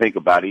 And if you think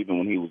about it, even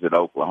when he was at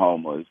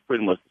Oklahoma, it's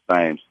pretty much the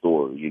same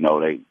story. You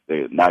know,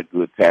 they're not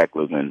good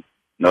tacklers, and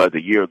as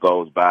the year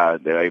goes by,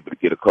 they're able to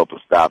get a couple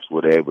of stops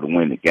where they're able to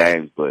win the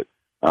games, but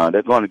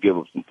they're going to give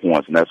up some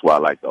points, and that's why I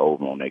like the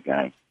over on that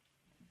game.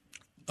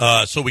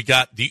 So we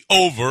got the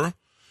over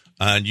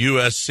on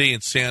USC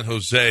and San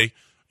Jose.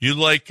 You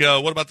like,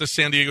 what about the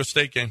San Diego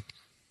State game?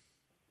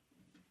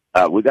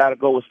 We got to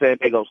go with San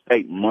Diego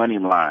State money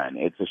line.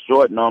 It's a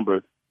short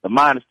number. The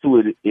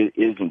 -2 it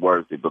isn't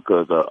worth it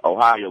because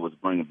Ohio was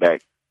bringing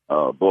back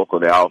bulk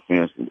of their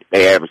offense.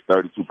 They averaged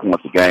 32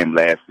 points a game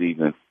last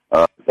season.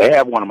 They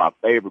have one of my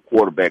favorite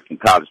quarterbacks in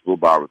college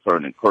football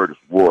returning, Curtis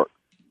Rourke.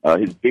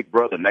 His big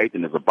brother,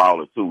 Nathan, is a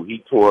baller, too.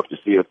 He tore up the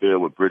CFL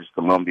with British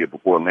Columbia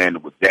before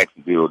landing with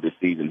Jacksonville this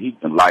season. He's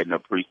been lighting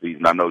up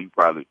preseason. I know you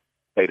probably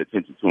paid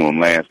attention to him,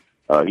 Lance.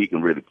 He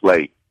can really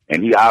play.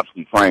 And he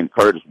obviously trained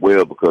Curtis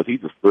well because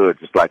he's a stud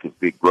just like his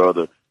big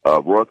brother.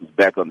 Rourke is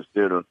back on the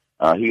center.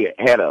 He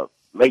had a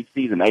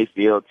late-season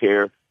ACL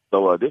tear,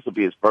 so this will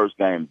be his first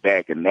game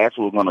back, and that's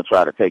what we're going to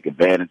try to take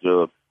advantage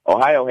of.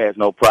 Ohio has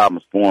no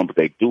problems scoring, but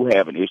they do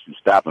have an issue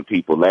stopping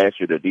people. Last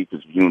year, their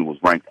defensive unit was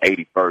ranked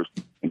 81st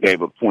and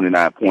gave up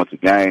 29 points a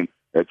game.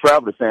 They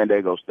travel to San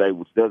Diego State,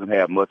 which doesn't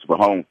have much of a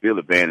home field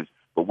advantage,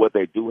 but what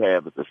they do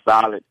have is a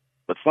solid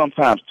but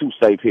sometimes too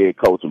safe head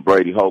coach and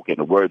Brady Hoke and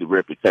a worthy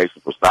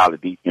reputation for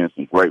solid defense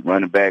and great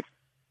running backs.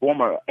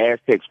 Former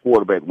Aztecs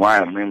quarterback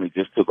Ryan Lindley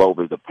just took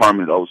over as the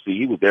permanent OC.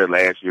 He was there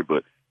last year,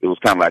 but it was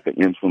kind of like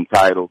an interim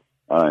title.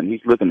 And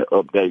he's looking to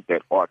update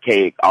that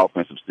archaic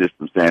offensive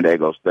system San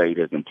Diego State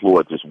has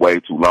employed just way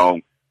too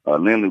long.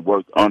 Lindley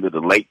worked under the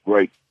late,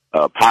 great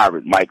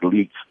Pirate Mike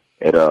Leach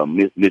at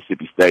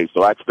Mississippi State.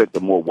 So I expect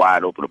a more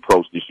wide-open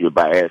approach this year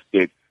by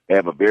Aztecs. They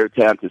have a very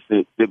talented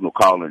signal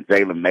caller in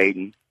Jalen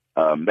Maiden.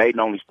 Maiden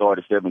only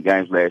started 7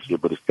 games last year,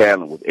 but his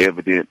talent was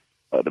evident.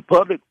 The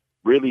public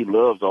really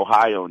loves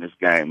Ohio in this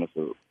game. It's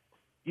a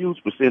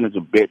huge percentage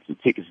of bets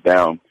and tickets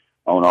down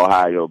on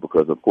Ohio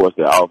because, of course,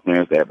 their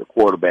offense, they have the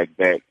quarterback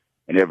back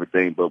and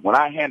everything. But when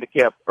I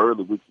handicap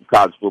early weeks of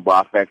college football,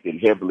 I factor in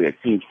heavily a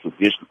team's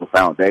traditional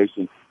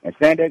foundation. And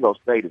San Diego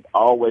State is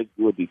always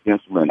good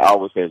defensively and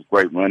always has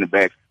great running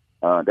backs.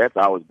 That's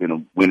always been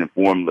a winning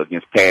formula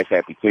against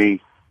pass-happy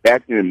teams.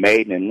 Factor in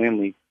Maiden and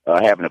Lindley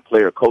having a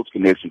player-coach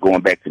connection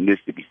going back to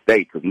Mississippi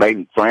State because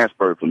Maiden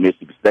transferred from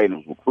Mississippi State and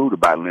was recruited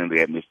by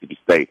Lindley at Mississippi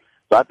State.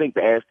 So I think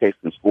the Aztecs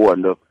can score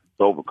enough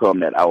to overcome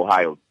that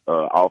Ohio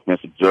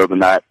offensive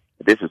juggernaut.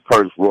 This is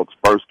Curtis Rourke's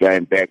first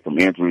game back from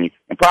injury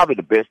and probably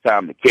the best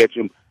time to catch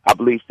him. I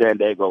believe San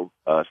Diego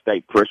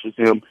State pressures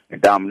him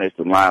and dominates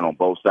the line on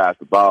both sides of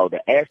the ball.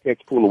 The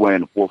Aztecs pull away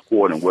in the fourth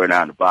quarter and wear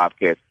down the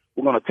Bobcats.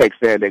 We're going to take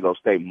San Diego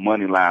State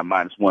money line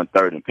minus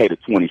 130 and pay the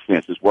 20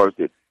 cents. It's worth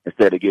it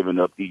instead of giving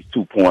up these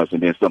 2 points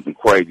and then something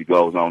crazy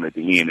goes on at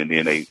the end and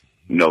then they,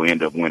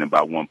 end up winning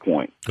by 1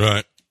 point.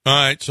 Right. All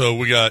right, so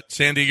we got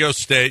San Diego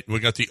State, we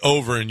got the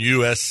over in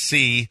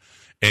USC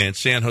and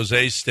San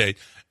Jose State.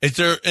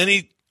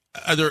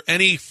 Are there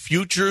any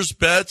futures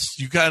bets?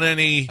 You got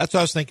any? That's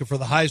what I was thinking for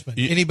the Heisman.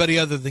 Anybody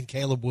other than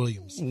Caleb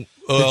Williams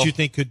that you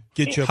think could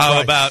get you a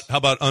how price? How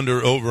about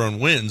under over on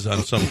wins on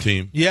some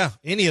team? Yeah,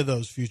 any of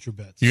those future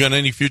bets. You got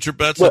any future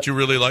bets that you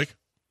really like?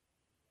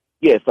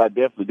 Yes, I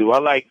definitely do. I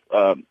like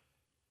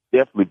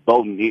definitely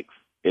Bo Nix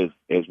as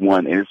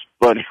one. And it's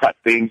funny how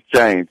things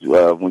change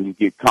when you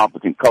get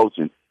competent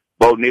coaching.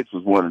 Bo Nix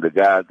was one of the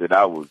guys that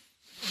I was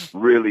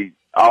really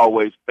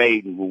always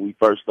fading when we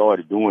first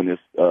started doing this,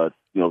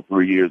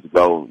 3 years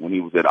ago when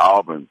he was at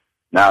Auburn.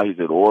 Now he's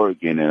at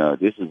Oregon, and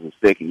this is his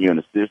second year in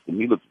the system.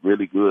 He looked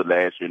really good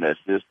last year in that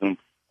system,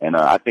 and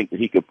I think that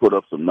he could put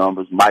up some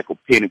numbers. Michael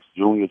Penix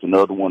Jr. is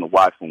another one to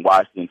watch from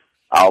Washington.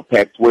 All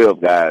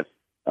Pac-12 guys,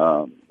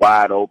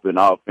 wide open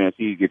offense.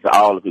 He gets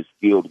all of his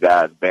skilled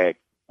guys back.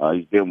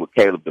 He's been with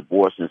Caleb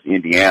DeBoer since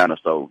Indiana,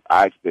 so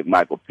I expect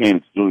Michael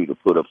Penix Jr. to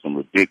put up some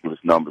ridiculous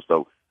numbers.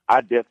 So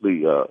I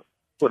definitely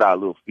put our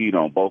little feet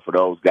on both of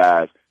those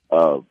guys.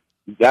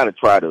 You got to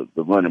try the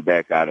running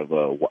back out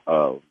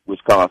of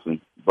Wisconsin,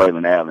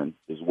 Braylon Allen,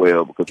 as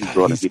well, because he's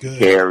going to get the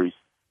carries.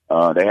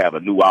 They have a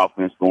new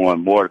offense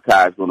going.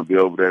 Mordecai is going to be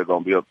over there,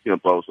 going to be up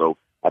tempo. So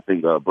I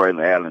think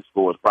Braylon Allen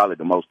scores probably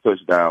the most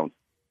touchdowns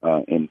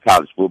in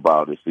college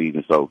football this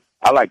season. So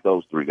I like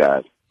those 3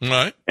 guys. All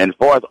right. And as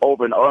far as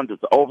overs and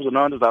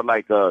unders, I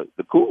like the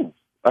Cougs.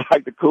 I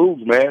like the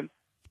Cougs, man.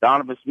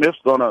 Donovan Smith's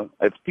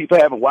if people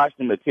haven't watched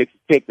him at Texas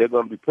Tech, they're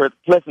going to be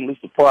pleasantly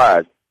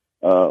surprised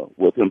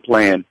with him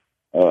playing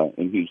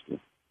in Houston.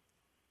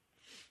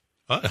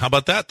 How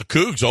about that? The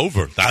Cougs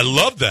over. I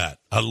love that.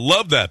 I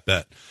love that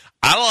bet.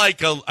 I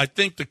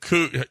think the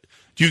Cougs.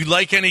 Do you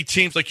like any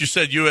teams, like you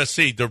said,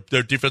 USC,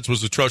 their defense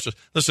was atrocious.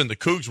 Listen, the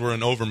Cougs were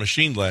an over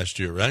machine last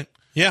year, right?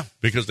 Yeah.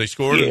 Because they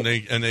scored and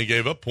they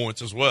gave up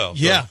points as well.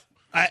 So. Yeah.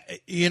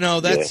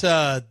 That's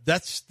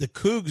the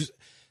Cougs.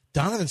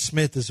 Donovan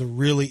Smith is a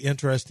really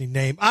interesting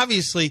name.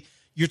 Obviously,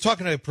 you're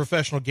talking to a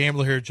professional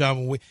gambler here,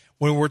 John,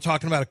 when we're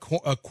talking about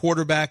a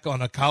quarterback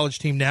on a college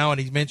team now, and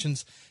he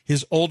mentions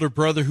his older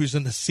brother who's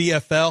in the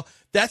CFL.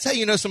 That's how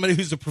you know somebody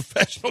who's a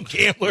professional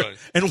gambler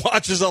and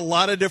watches a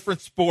lot of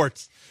different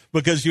sports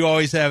because you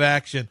always have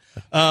action.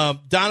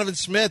 Donovan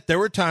Smith, there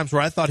were times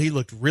where I thought he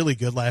looked really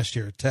good last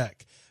year at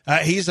Tech.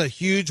 He's a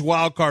huge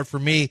wild card for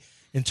me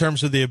in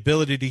terms of the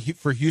ability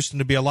for Houston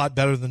to be a lot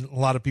better than a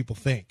lot of people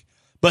think.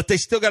 But they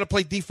still got to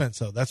play defense,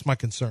 though. That's my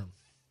concern.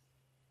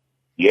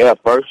 Yeah,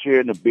 first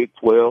year in the Big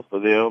 12 for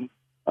them.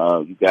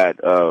 You got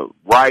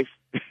Rice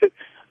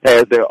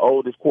has their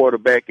oldest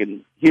quarterback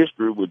in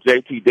history with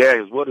J.T.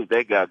 Daniels. What has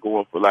they got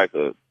going for like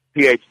a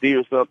PhD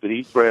or something?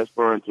 He's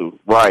transferring to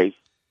Rice,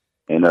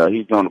 and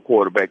he's going to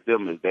quarterback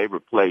them as they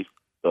replace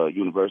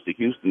University of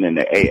Houston in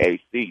the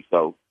AAC.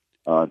 So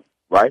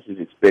Rice is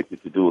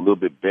expected to do a little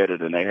bit better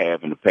than they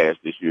have in the past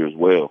this year as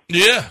well.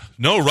 Yeah.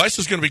 No, Rice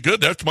is going to be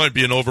good. That might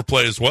be an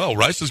overplay as well.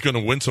 Rice is going to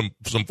win some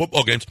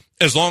football games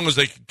as long as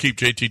they can keep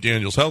J.T.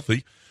 Daniels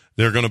healthy.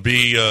 They're going to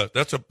be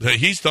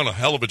he's done a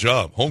hell of a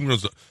job.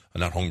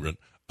 Blumgren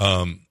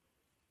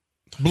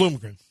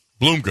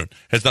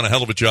has done a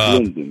hell of a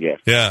job.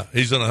 Yeah,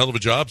 he's done a hell of a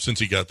job since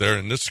he got there,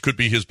 and this could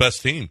be his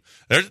best team.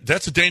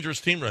 That's a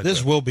dangerous team right there.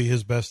 This will be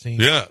his best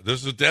team. Yeah,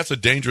 that's a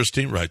dangerous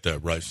team right there,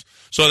 Rice.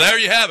 So there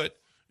you have it.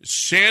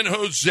 San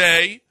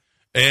Jose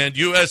and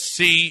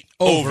USC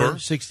over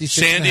 66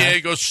 San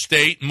Diego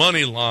State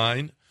money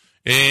line,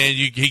 and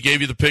he gave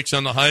you the picks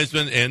on the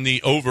Heisman and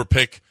the over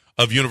pick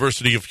of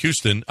University of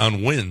Houston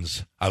on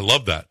wins. I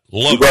love that.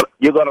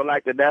 You're gonna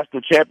like the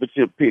national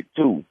championship pick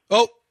too.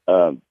 Oh,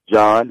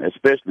 John,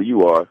 especially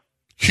you are.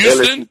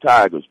 Houston LSU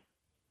Tigers.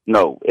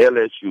 No,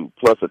 LSU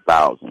plus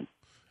 1,000.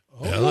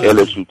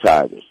 LSU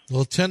Tigers.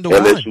 Well, 10-1.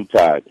 LSU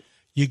Tigers.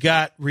 You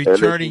got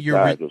returning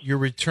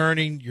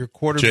LSU your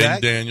quarterback.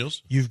 Jaden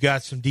Daniels. You've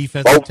got some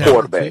defensive Both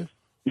talent quarterbacks.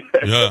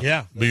 too.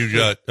 Yeah. But you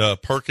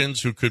got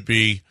Perkins, who could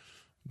be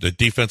the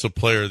defensive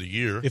player of the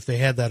year If they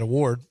had that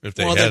award. If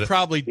they well, had they it.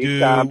 probably do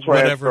Big-time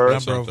whatever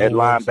transfer number of at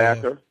awards.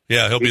 linebacker.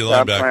 Yeah, he'll be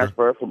Big-time linebacker.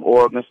 transfer from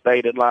Oregon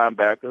State at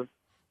linebacker.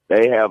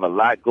 They have a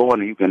lot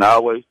going, and you can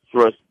always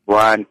trust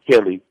Brian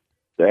Kelly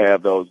to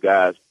have those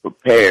guys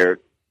prepared.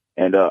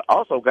 And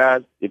also,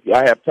 guys, if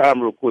I have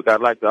time real quick, I'd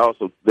like to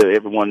also let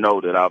everyone know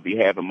that I'll be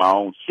having my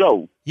own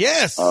show.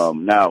 Yes.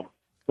 Now,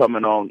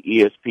 coming on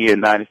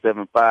ESPN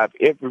 97.5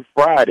 every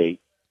Friday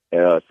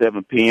at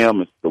 7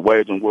 p.m. It's the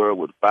Wagering World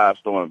with 5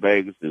 Star in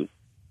Vegas.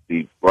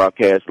 The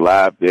broadcast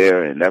live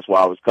there, and that's why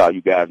I always call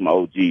you guys my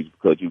OGs,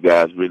 because you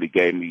guys really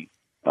gave me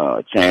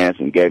a chance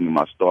and gave me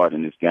my start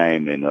in this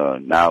game. And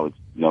now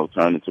it's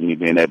turned into me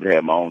being able to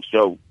have my own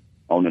show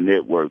on the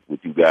network with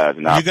you guys,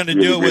 and I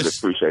really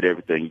appreciate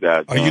everything you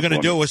guys. Are you going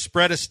to do it with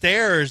Spread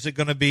Astaire, or is it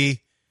going to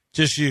be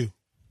just you?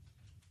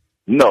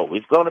 No,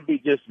 it's going to be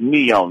just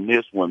me on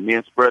this one. Me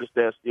and Spread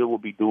Astaire still will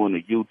be doing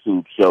a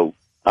YouTube show.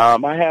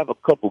 I have a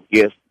couple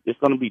guests. It's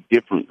going to be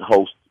different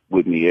hosts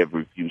with me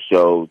every few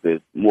shows.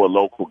 There's more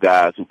local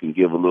guys who can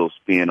give a little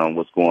spin on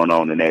what's going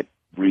on in that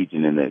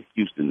region, in the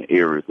Houston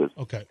area.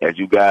 Because as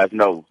you guys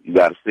know, you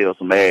got to sell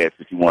some ads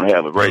if you want to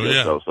have a radio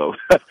show. So,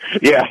 I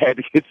had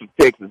to get some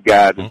Texas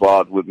guys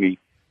involved with me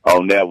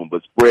on that one.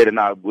 But Spread and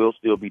I will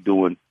still be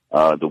doing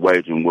the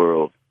Wagering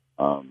World,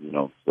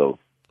 so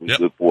we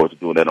look forward to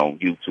doing that on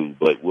YouTube.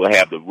 But we'll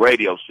have the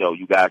radio show.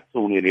 You guys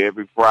tune in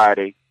every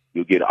Friday.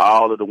 You'll get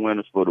all of the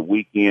winners for the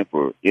weekend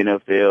for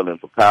NFL and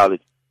for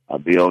college. I'll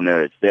be on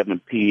there at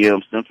 7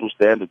 p.m. Central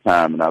Standard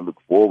Time, and I look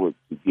forward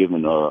to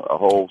giving a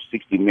whole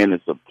 60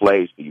 minutes of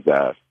plays for you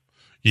guys.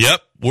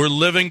 Yep, we're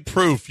living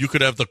proof. You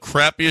could have the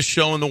crappiest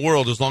show in the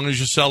world. As long as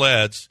you sell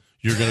ads,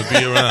 you're going to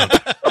be around.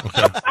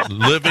 Okay.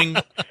 Living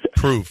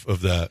proof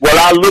of that. Well,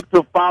 I look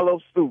to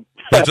follow suit.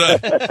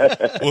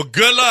 Well,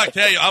 good luck.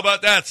 Hey, how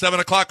about that? 7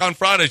 o'clock on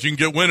Fridays, you can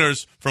get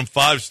winners from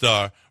 5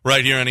 Star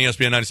right here on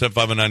ESPN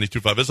 97.5 and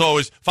 92.5. As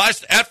always,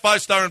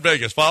 5 Star in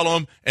Vegas. Follow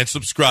them and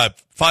subscribe.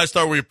 5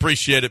 Star, we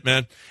appreciate it,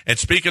 man. And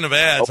speaking of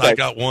ads, I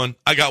got one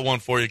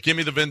for you.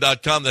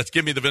 GiveMeTheVin.com. That's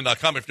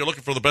GiveMeTheVin.com. If you're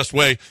looking for the best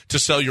way to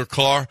sell your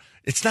car,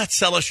 it's not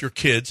sell us your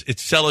kids,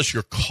 it's sell us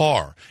your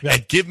car.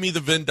 At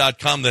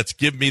GiveMeTheVin.com, that's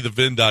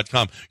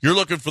GiveMeTheVin.com. You're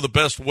looking for the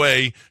best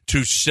way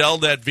to sell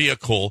that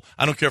vehicle.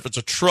 I don't care if it's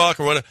a truck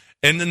or whatever.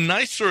 And the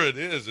nicer it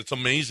is, it's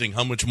amazing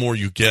how much more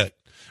you get.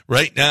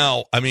 Right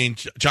now, I mean,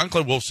 John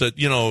Clay Wolf said,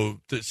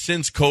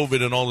 since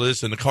COVID and all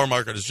this, and the car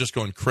market is just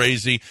going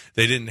crazy,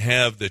 they didn't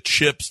have the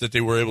chips that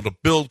they were able to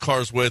build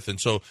cars with, and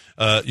so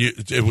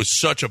it was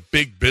such a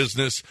big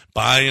business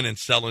buying and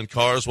selling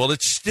cars. Well,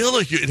 it's still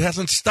it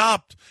hasn't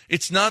stopped.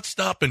 It's not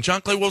stopping.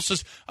 John Clay Wolf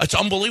says it's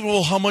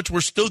unbelievable how much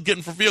we're still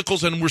getting for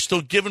vehicles, and we're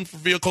still giving for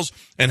vehicles,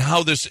 and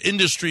how this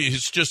industry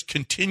just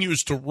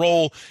continues to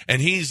roll.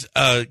 And he's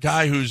a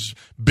guy who's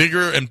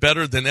bigger and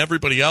better than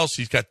everybody else.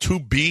 He's got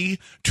 $2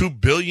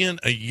 billion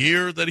a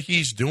year that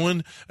he's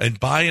doing and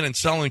buying and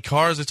selling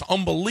cars. It's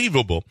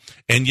unbelievable.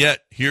 And yet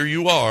here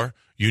you are.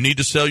 You need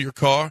to sell your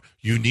car.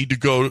 You need to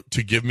go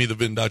to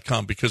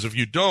GiveMeTheVin.com, because if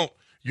you don't,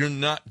 you're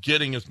not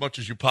getting as much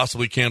as you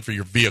possibly can for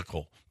your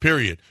vehicle.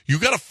 Period. You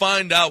got to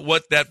find out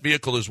what that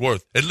vehicle is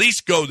worth. At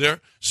least go there,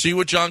 see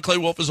what John Clay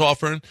Wolf is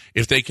offering.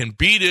 If they can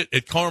beat it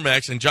at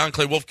CarMax, and John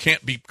Clay Wolf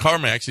can't beat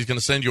CarMax, he's going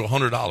to send you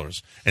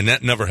 $100. And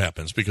that never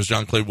happens, because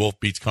John Clay Wolf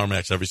beats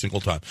CarMax every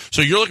single time.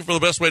 So you're looking for the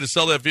best way to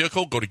sell that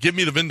vehicle? Go to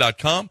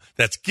GiveMeTheVin.com.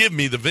 That's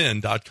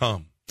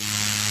GiveMeTheVin.com.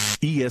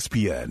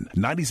 ESPN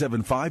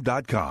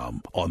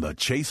 97.5.com on the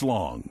Chase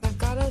Long. I've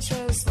got a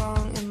Chase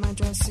Long in my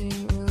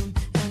dressing room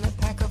and a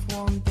pack of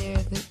warm beer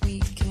that we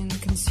can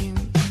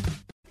consume.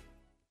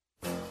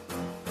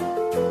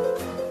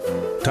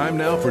 Time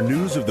now for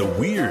News of the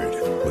Weird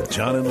with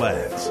John and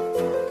Lance.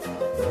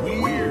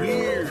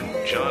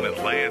 Weird. John and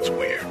Lance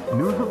Weird.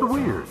 News of the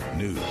Weird.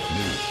 News.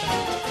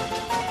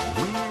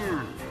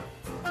 Weird.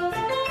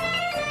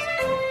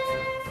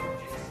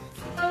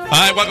 All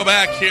right, welcome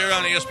back here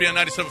on ESPN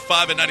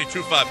 97.5 and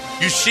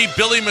 92.5. You see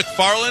Billy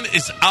McFarland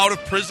is out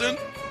of prison.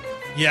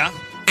 Yeah.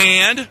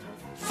 And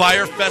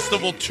Fire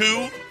Festival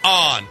 2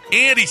 on.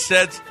 And he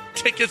says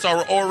tickets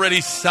are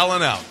already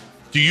selling out.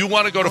 Do you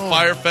want to go to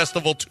Fire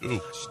Festival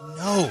 2?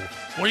 No.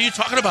 What are you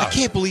talking about? I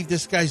can't believe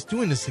this guy's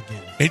doing this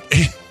again.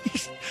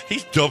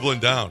 He's doubling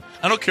down.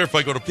 I don't care if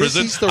I go to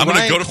prison. He's the I'm going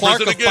to Ryan go to Clark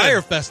prison of again.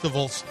 Fire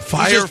Festivals.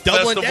 Fire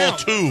Festival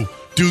 2.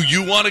 Do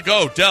you want to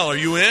go? Del, are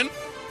you in?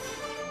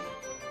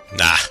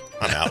 Nah,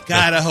 I'm out.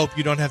 God, I hope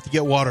you don't have to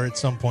get water at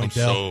some point,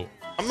 Del.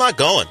 I'm not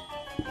going.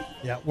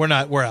 Yeah, we're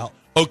not. We're out.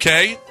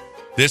 Okay.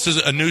 This is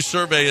a new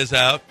survey is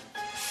out.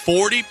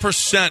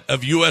 40%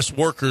 of U.S.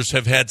 workers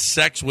have had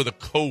sex with a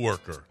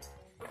coworker.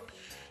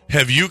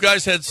 Have you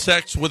guys had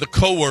sex with a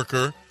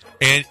coworker?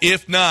 And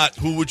if not,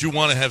 who would you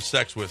want to have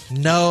sex with?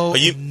 No,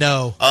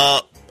 no.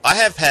 I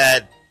have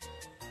had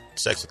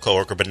sex with a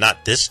coworker, but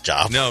not this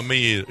job. No, me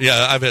either.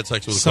 Yeah, I've had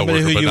sex with a Somebody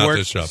coworker, who but you not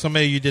this job.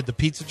 Somebody you did the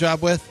pizza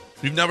job with?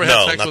 You've never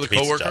had sex with a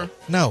coworker?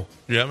 No.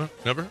 You haven't?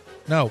 Never?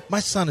 No. My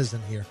son is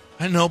in here.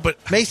 I know, but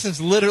Mason's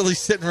literally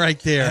sitting right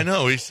there. I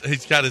know.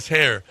 He's got his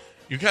hair.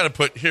 You got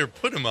to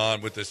put him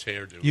on with this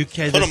hair, dude. You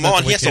can't put him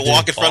on. He has to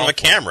walk in front of a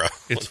camera.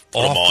 It's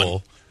put him awful.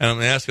 on. And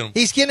I'm asking him.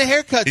 He's getting a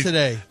haircut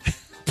today.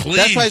 Please.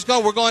 That's why he's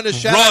going. We're going to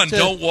shout Run, out to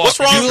don't walk. What's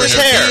wrong with his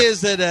Julian hair?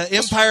 Diaz at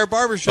Empire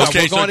Barbershop.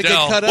 Okay, We're going to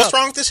Del, get cut up. What's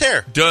wrong with his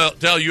hair?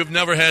 Del, you've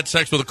never had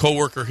sex with a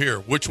coworker here.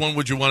 Which one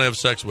would you want to have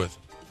sex with?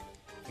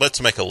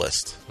 Let's make a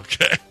list.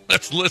 Okay,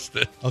 let's list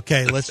it.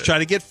 Okay, let's try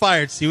to get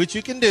fired. See what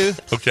you can do.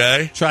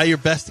 Okay. Try your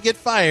best to get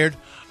fired.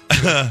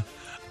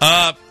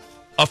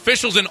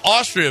 Officials in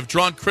Austria have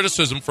drawn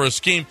criticism for a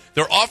scheme.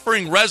 They're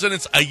offering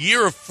residents a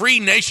year of free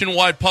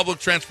nationwide public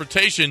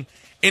transportation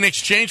in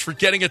exchange for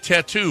getting a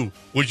tattoo.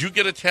 Would you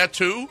get a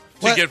tattoo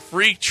to get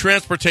free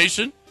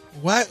transportation?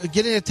 What?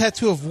 Getting a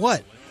tattoo of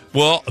what?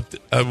 Well,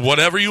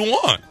 whatever you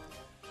want.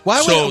 Why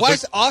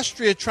is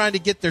Austria trying to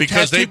get their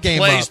because tattoo they game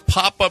place up?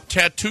 pop-up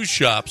tattoo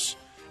shops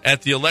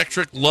at the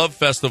Electric Love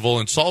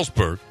Festival in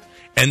Salzburg,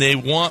 and they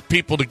want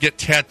people to get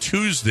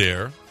tattoos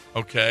there.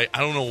 Okay, I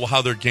don't know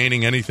how they're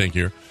gaining anything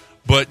here,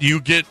 but you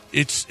get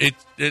it's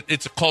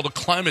called a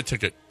climate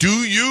ticket.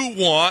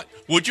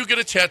 Would you get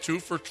a tattoo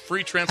for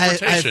free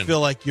transportation? I feel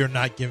like you're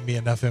not giving me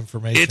enough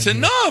information. It's here.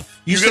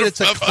 enough. You said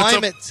it's a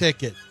climate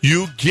ticket.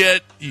 You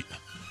get.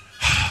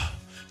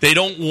 They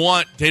don't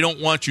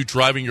want you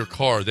driving your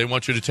car. They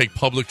want you to take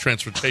public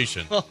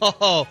transportation.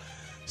 Oh,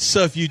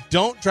 so if you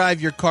don't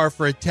drive your car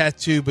for a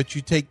tattoo, but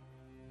you take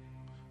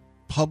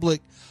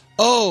public.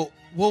 Oh,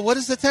 well, what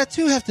does the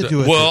tattoo have to do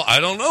with it? Well, I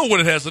don't know what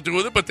it has to do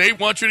with it, but they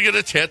want you to get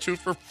a tattoo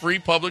for free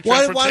public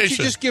transportation. Why don't you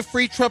just give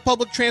free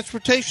public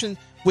transportation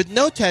with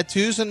no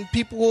tattoos, and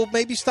people will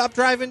maybe stop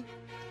driving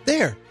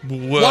there?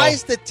 Well, why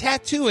is the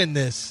tattoo in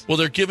this? Well,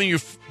 they're giving you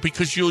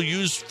because you'll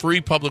use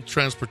free public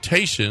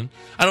transportation.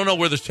 I don't know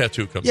where this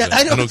tattoo comes in.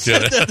 I don't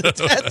get it. The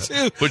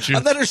tattoo. But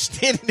I'm not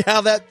understanding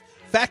how that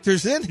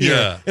factors in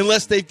here,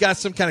 unless they've got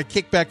some kind of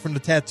kickback from the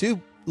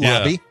tattoo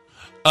lobby.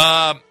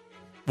 Yeah.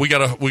 We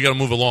gotta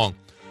move along.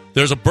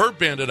 There's a bird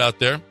bandit out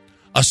there.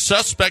 A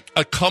suspect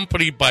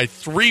accompanied by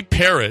 3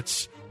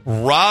 parrots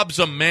robs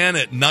a man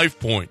at knife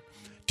point.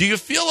 Do you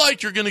feel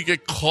like you're going to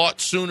get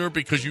caught sooner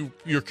because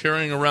you're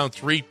carrying around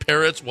 3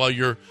 parrots while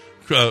you're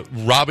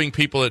robbing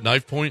people at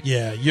knife point?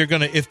 Yeah, you're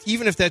going to,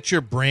 even if that's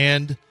your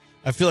brand,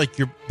 I feel like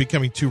you're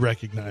becoming too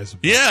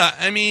recognizable. Yeah,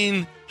 I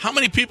mean, how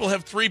many people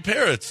have 3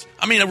 parrots?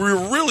 I mean,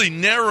 we're really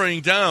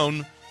narrowing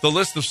down the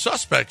list of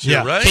suspects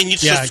here, right? Can you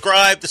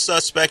subscribe the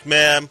suspect,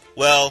 ma'am?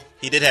 Well,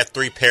 he did have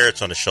 3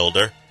 parrots on his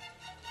shoulder.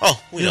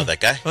 Oh, we know that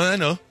guy. I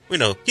know. We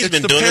know. He's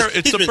been doing this.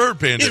 It's the bird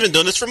bandit. He's been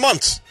doing this for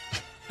months.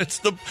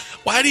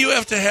 Why do you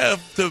have to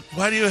have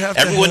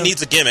Everyone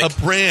needs a gimmick.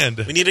 A brand.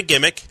 We need a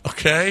gimmick.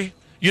 Okay?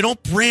 You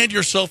don't brand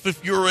yourself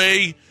if you're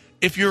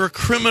a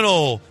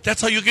criminal.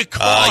 That's how you get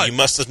caught. You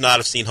must not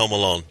have seen Home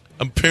Alone.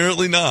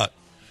 Apparently not.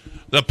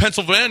 A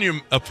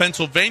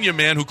Pennsylvania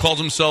man who calls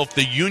himself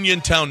the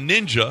Uniontown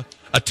Ninja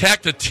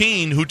attacked a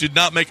teen who did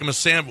not make him a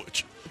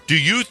sandwich. Do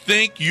you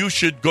think you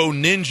should go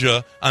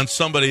ninja on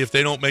somebody if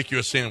they don't make you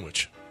a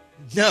sandwich?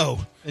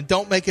 No, and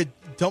don't make it.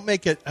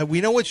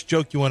 We know which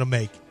joke you want to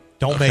make.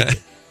 Don't make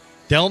it.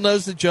 Del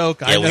knows the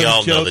joke. I know we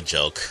all know the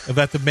joke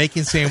about the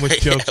making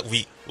sandwich joke.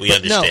 We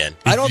understand.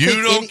 No, if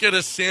you don't get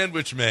a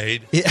sandwich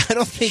made, I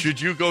don't think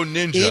should you go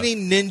ninja? Any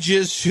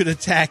ninjas should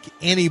attack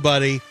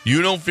anybody.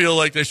 You don't feel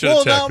like they should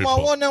attack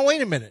people? Well, now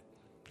wait a minute.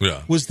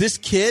 Yeah. Was this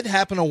kid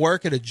happen to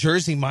work at a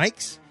Jersey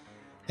Mike's?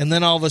 And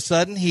then all of a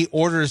sudden he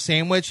ordered a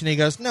sandwich and he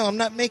goes, "No, I'm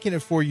not making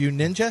it for you,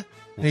 ninja."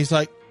 And he's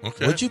like,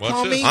 "Okay, what'd you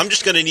call me?" I'm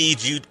just going to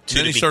need you to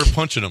then he started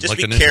punching him. Just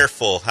like be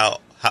careful how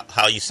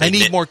you say. I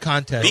need more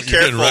context. Be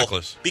careful.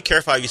 Reckless. Be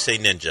careful how you say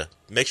ninja.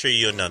 Make sure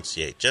you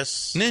enunciate.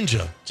 Just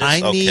ninja.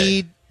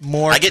 Need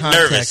more. I get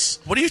context. nervous.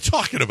 What are you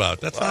talking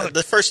about? That's not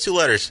the first 2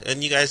 letters,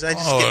 and you guys. I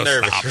just get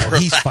nervous.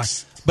 He's fine.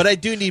 But I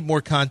do need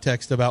more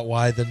context about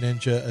why the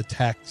ninja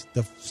attacked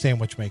the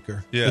sandwich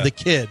maker. Yeah. Or the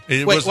kid.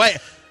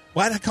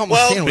 Why did I call him a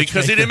sandwich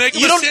because maker? he didn't make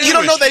him you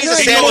don't know that he's a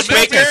sandwich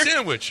maker?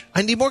 Sandwich.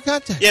 I need more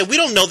context. Yeah, we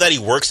don't know that he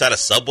works at a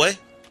Subway.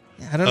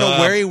 I don't know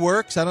where he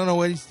works. I don't know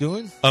what he's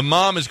doing. A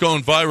mom is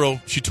going viral.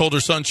 She told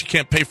her son she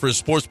can't pay for his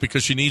sports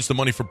because she needs the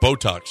money for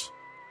Botox.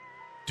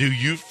 Do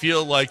you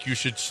feel like you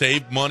should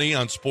save money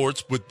on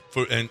sports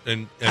and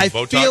I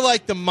Botox? feel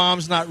like the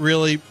mom's not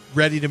really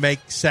ready to make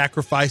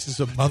sacrifices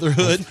of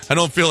motherhood. I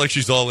don't feel like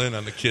she's all in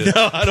on the kid.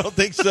 No, I don't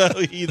think so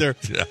either.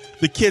 Yeah.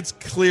 The kid's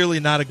clearly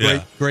not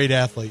a great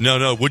athlete.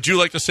 No. Would you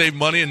like to save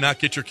money and not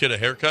get your kid a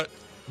haircut?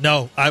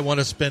 No, I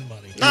want to spend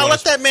money. No,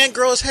 let that man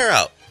grow his hair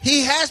out.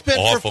 He has been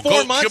awful. for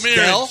 4 months, Come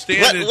here Del.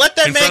 Let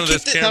that man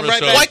come right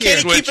back. Why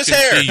can't he keep his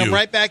hair? Come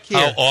right back here.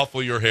 How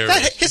awful your hair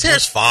is. His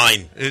hair's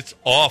fine. It's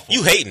awful.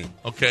 You hating.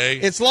 Okay.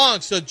 It's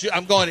long, so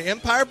I'm going to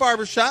Empire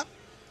Barbershop.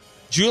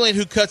 Julian,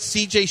 who cuts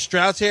C.J.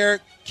 Stroud's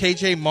hair,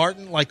 KJ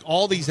Martin, like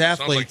all these Sounds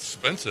athletes. like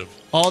expensive.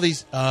 All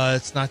these,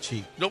 it's not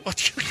cheap. No,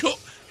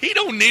 he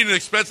don't need an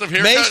expensive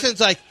haircut. Mason's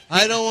like,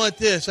 I don't want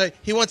this.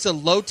 He wants a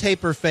low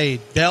taper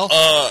fade. Bell?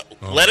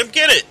 Let him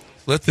get it.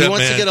 He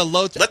wants to get a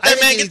low taper. Let that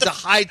man get the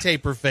high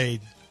taper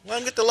fade. Let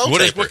him get the low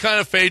taper. What kind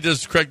of fade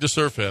does Craig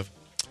DeSurf have?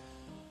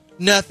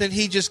 Nothing.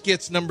 He just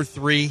gets number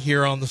 3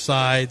 here on the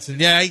sides. And,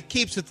 he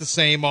keeps it the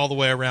same all the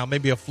way around.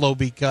 Maybe a flow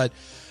beat cut.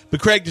 But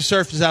Craig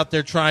DeSurf is out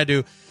there trying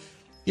to,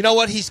 you know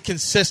what? He's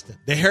consistent.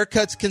 The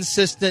haircut's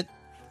consistent.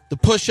 The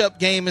push-up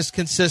game is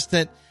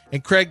consistent.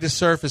 And Craig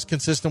DeSurf is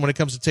consistent when it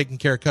comes to taking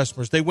care of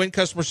customers. They win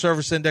Customer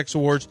Service Index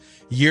awards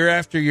year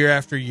after year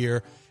after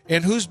year.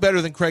 And who's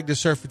better than Craig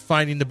DeSurf at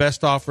finding the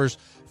best offers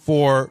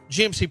for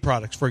GMC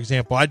products, for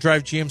example? I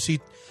drive GMC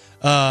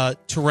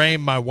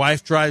Terrain. My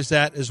wife drives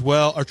that as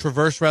well, or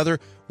Traverse, rather.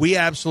 We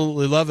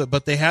absolutely love it.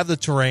 But they have the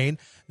Terrain.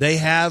 They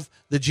have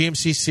the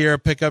GMC Sierra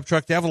pickup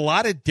truck. They have a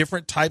lot of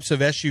different types of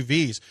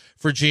SUVs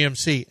for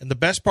GMC. And the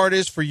best part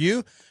is for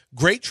you,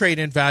 great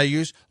trade-in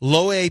values,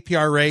 low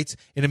APR rates,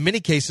 and in many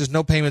cases,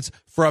 no payments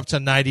for up to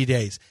 90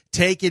 days.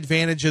 Take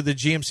advantage of the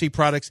GMC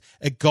products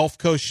at Gulf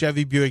Coast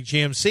Chevy Buick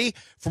GMC.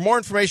 For more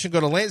information, go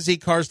to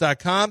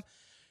LanceZCars.com,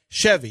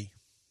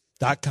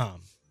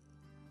 Chevy.com.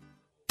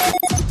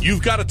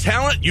 You've got a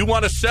talent you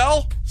want to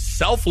sell?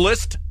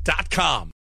 Selflist.com.